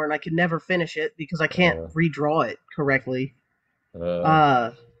it anymore, and I can never finish it because I can't redraw it correctly.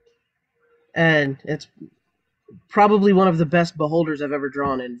 And it's probably one of the best beholders I've ever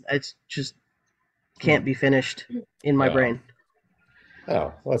drawn, and it's just can't be finished in my brain.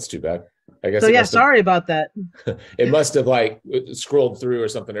 Oh, well, that's too bad. I guess. So yeah, sorry about that. It must have like scrolled through or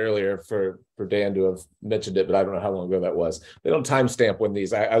something earlier for Dan to have mentioned it, but I don't know how long ago that was. They don't timestamp when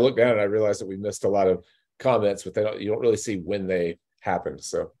these. I looked down and I realized that we missed a lot of comments, but you don't really see when they happened.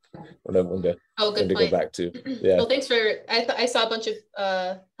 So I don't know when to go back to. Yeah. Well, thanks for. I saw a bunch of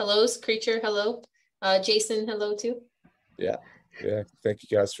hellos. Creature, hello. Jason, hello too. Yeah. Thank you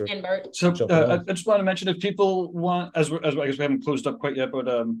guys for. And Bart. So I just want to mention, if people want, as I guess we haven't closed up quite yet, but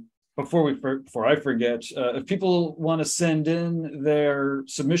before I forget, if people want to send in their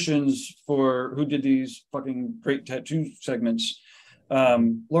submissions for who did these fucking great tattoo segments,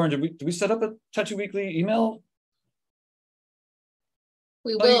 Lauren, did we set up a Tattoo Weekly email?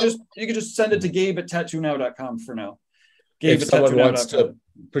 We will. You can just send it to Gabe@tatoonow.com for now. If someone wants to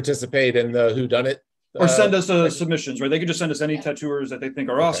participate in the Who Done It, or send us submissions, right? They could just send us any tattooers that they think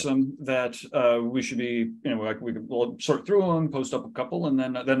are awesome that we should be, we'll sort through them, post up a couple, and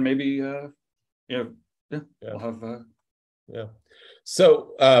then maybe we'll have.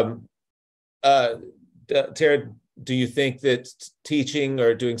 So, Tara, do you think that teaching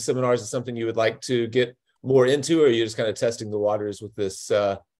or doing seminars is something you would like to get more into, or are you just kind of testing the waters with this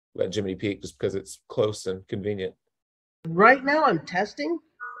at Jiminy Peak just because it's close and convenient? Right now, I'm testing.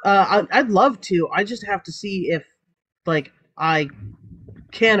 I'd love to. I just have to see if, like, I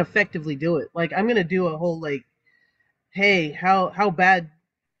can effectively do it. Like, I'm gonna do a whole like, hey, how bad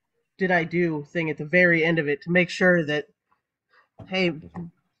did I do thing at the very end of it to make sure that, hey,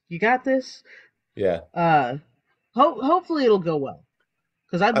 you got this. Yeah. Hopefully it'll go well,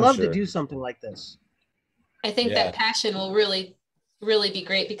 because I'd love to do something like this. I think that passion will really, really be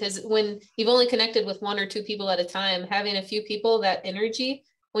great, because when you've only connected with one or two people at a time, having a few people, that energy,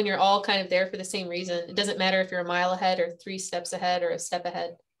 when you're all kind of there for the same reason, it doesn't matter if you're a mile ahead or 3 steps ahead or a step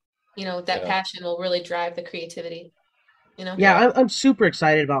ahead, that passion will really drive the creativity, Yeah, I'm super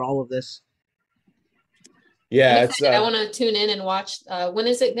excited about all of this. Yeah. I want to tune in and watch. When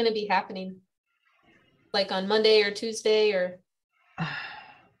is it going to be happening? Like on Monday or Tuesday or?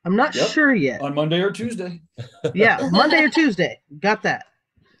 I'm not sure yet. On Monday or Tuesday. Yeah, Monday or Tuesday. Got that.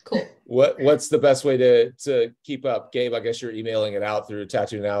 Cool. What's the best way to keep up, Gabe? I guess you're emailing it out through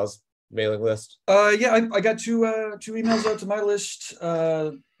Tattoo Now's mailing list. I got two emails out to my list.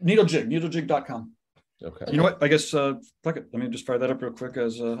 Needlejig.com. Okay. You know what? I guess fuck it. Let me just fire that up real quick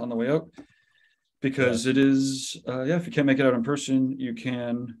as on the way out, because it is if you can't make it out in person, you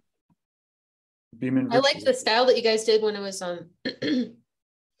can beam in. I liked the style that you guys did when it was on the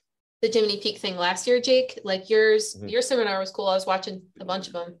Jiminy Peak thing last year, Jake. Like your seminar was cool. I was watching a bunch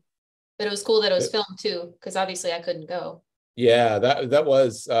of them, but it was cool that it was filmed too, because obviously I couldn't go. Yeah, that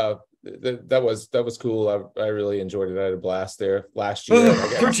was cool. I really enjoyed it. I had a blast there last year.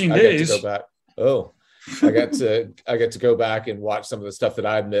 13 days. I got to go back. I got to go back and watch some of the stuff that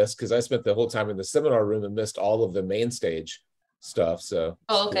I'd missed, because I spent the whole time in the seminar room and missed all of the main stage stuff. So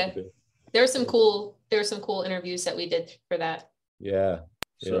okay. There were some cool interviews that we did for that. Yeah.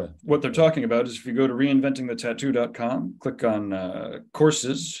 So what they're talking about is if you go to reinventingthetattoo.com, click on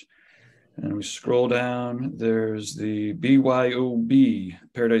courses, and we scroll down, there's the BYOB,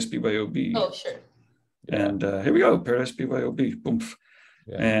 Paradise BYOB. Oh, sure. And here we go, Paradise BYOB. Boom.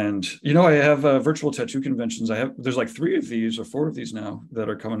 Yeah. And I have virtual tattoo conventions. There's like 3 of these or 4 of these now that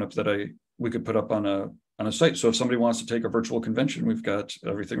are coming up that we could put up on a site. So if somebody wants to take a virtual convention, we've got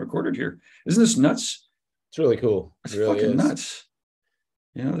everything recorded here. Isn't this nuts? It's really cool. It's really fucking nuts.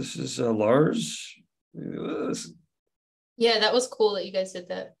 This is Lars. Yeah, that was cool that you guys did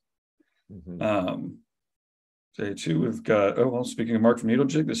that. Day 2, we've got, speaking of Mark from Needle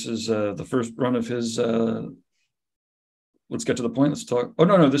Jig, this is the first run of his, let's get to the point, let's talk. Oh,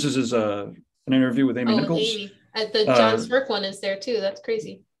 no, this is his, an interview with Amy Nichols. Amy. The John Smirk one is there too, that's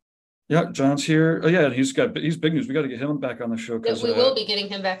crazy. Yeah, John's here. Oh yeah, he's big news. We got to get him back on the show. Yeah, we will be getting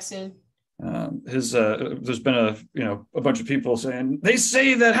him back soon. There's been a bunch of people saying, they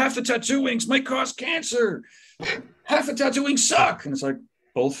say that half the tattoo inks might cause cancer. Half the tattoo inks suck. And it's like,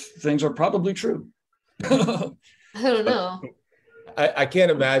 both things are probably true. I don't know. I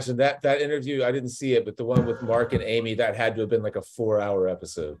can't imagine that interview. I didn't see it, but the one with Mark and Amy, that had to have been like a 4-hour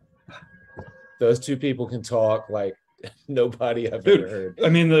episode. Those 2 people can talk like nobody I've ever heard. I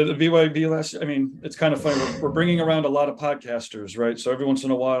mean, the BYB it's kind of funny. We're bringing around a lot of podcasters, right? So every once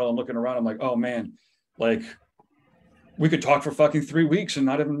in a while I'm looking around, I'm like, oh man, like we could talk for fucking 3 weeks and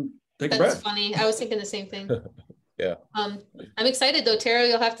not even take a breath. That's funny. I was thinking the same thing. Yeah. I'm excited though, Tara.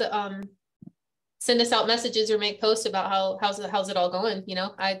 You'll have to send us out messages or make posts about how's it all going.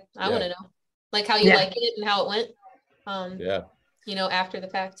 I want to know like how you like it and how it went. After the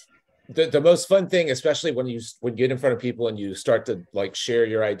fact. The most fun thing, especially when you get in front of people and you start to like share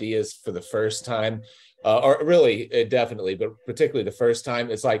your ideas for the first time, or really definitely, but particularly the first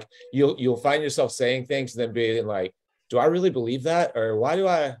time, it's like you'll find yourself saying things and then being like, do I really believe that? Or why do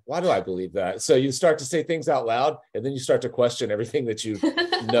I believe that? So you start to say things out loud and then you start to question everything that you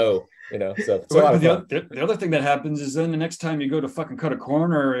know. So it's a lot of fun. The other thing that happens is then the next time you go to fucking cut a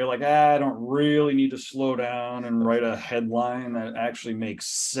corner, you're like, I don't really need to slow down and write a headline that actually makes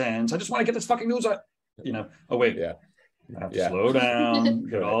sense. I just want to get this fucking news out. Oh wait, I have to slow down,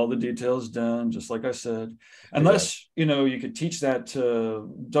 get all the details done, just like I said. Unless you could teach that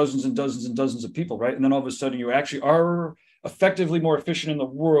to dozens and dozens and dozens of people, right? And then all of a sudden you actually are effectively more efficient in the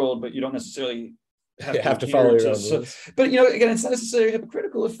world, but you don't necally have to follow your own rules. But again, it's not necessarily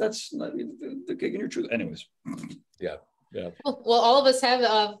hypocritical if that's not the gig in your truth. Anyways. Yeah. Well, all of us have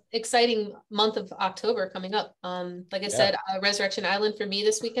an exciting month of October coming up. Like I said, Resurrection Island for me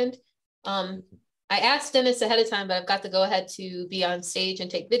this weekend. I asked Dennis ahead of time, but I've got to go ahead to be on stage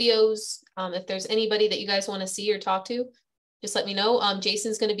and take videos. If there's anybody that you guys want to see or talk to, just let me know.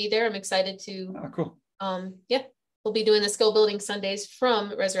 Jason's going to be there. I'm excited to. Oh, cool. We'll be doing the skill building Sundays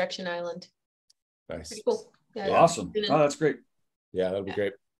from Resurrection Island. Nice. Pretty cool. Yeah. Awesome. Oh, that's great. Yeah, that'll be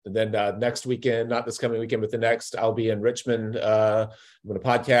great. And then next weekend, not this coming weekend, but the next, I'll be in Richmond. I'm going to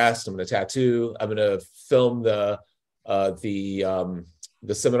podcast. I'm going to tattoo. I'm going to film the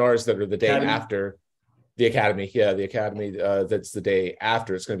seminars that are the day after the academy. Yeah, the academy. That's the day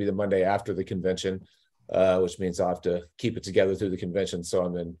after. It's going to be the Monday after the convention, which means I'll have to keep it together through the convention. So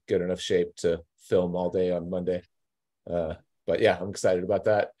I'm in good enough shape to film all day on Monday. But yeah, I'm excited about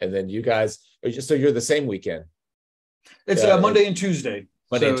that. And then you guys, so you're the same weekend. It's Monday and Tuesday.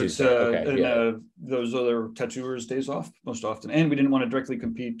 Monday and Tuesday. Okay. Those other tattooers' days off most often. And we didn't want to directly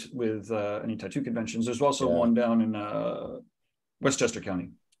compete with any tattoo conventions. There's also one down in Westchester County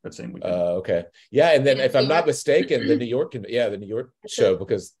that same weekend. Okay. Yeah. And then if I'm not mistaken, the New York show,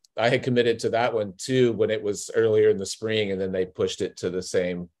 because I had committed to that one too when it was earlier in the spring, and then they pushed it to the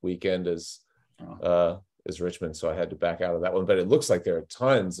same weekend as Richmond. So I had to back out of that one. But it looks like there are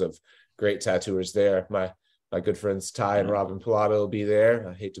tons of great tattooers there. My good friends Ty and Robin Pilato will be there.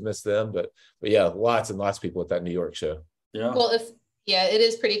 I hate to miss them, but yeah, lots and lots of people at that New York show. Yeah. Well, it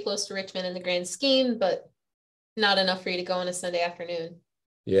is pretty close to Richmond in the grand scheme, but not enough for you to go on a Sunday afternoon.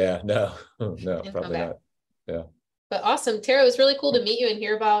 Yeah, no, probably not. Yeah. But awesome. Tara, it was really cool to meet you and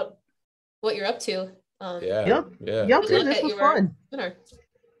hear about what you're up to. Yep, this was fun.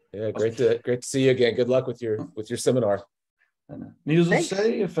 Yeah, great to see you again. Good luck with your seminar. Needless to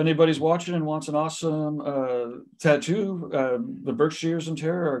say, if anybody's watching and wants an awesome tattoo, the Berkshires and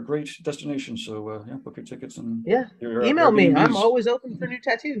Tara are a great destination. So book your tickets and email me. I'm always open for new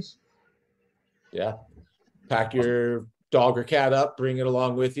tattoos. Yeah, pack your dog or cat up, bring it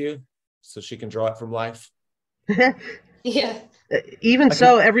along with you, so she can draw it from life. Yeah.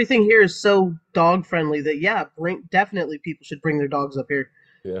 Everything here is so dog friendly that definitely people should bring their dogs up here.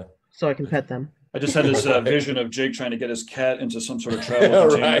 Yeah. So I can pet them. I just had this vision of Jake trying to get his cat into some sort of travel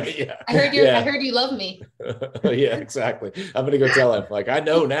container. Right, yeah. I heard you. I heard you love me. Yeah, exactly. I'm gonna go tell him. Like, I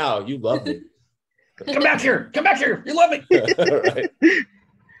know now you love me. Come back here! Come back here! You love me!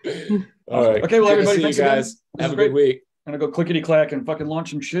 All right. Okay, well, everybody, thanks, you guys. Have a good week. I'm gonna go clickety clack and fucking launch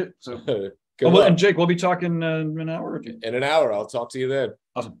some shit. So, and Jake, we'll be talking in an hour or two. In an hour, I'll talk to you then.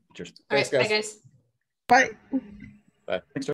 Awesome. Cheers. All right, Thanks, guys. bye, guys. Bye. Thanks,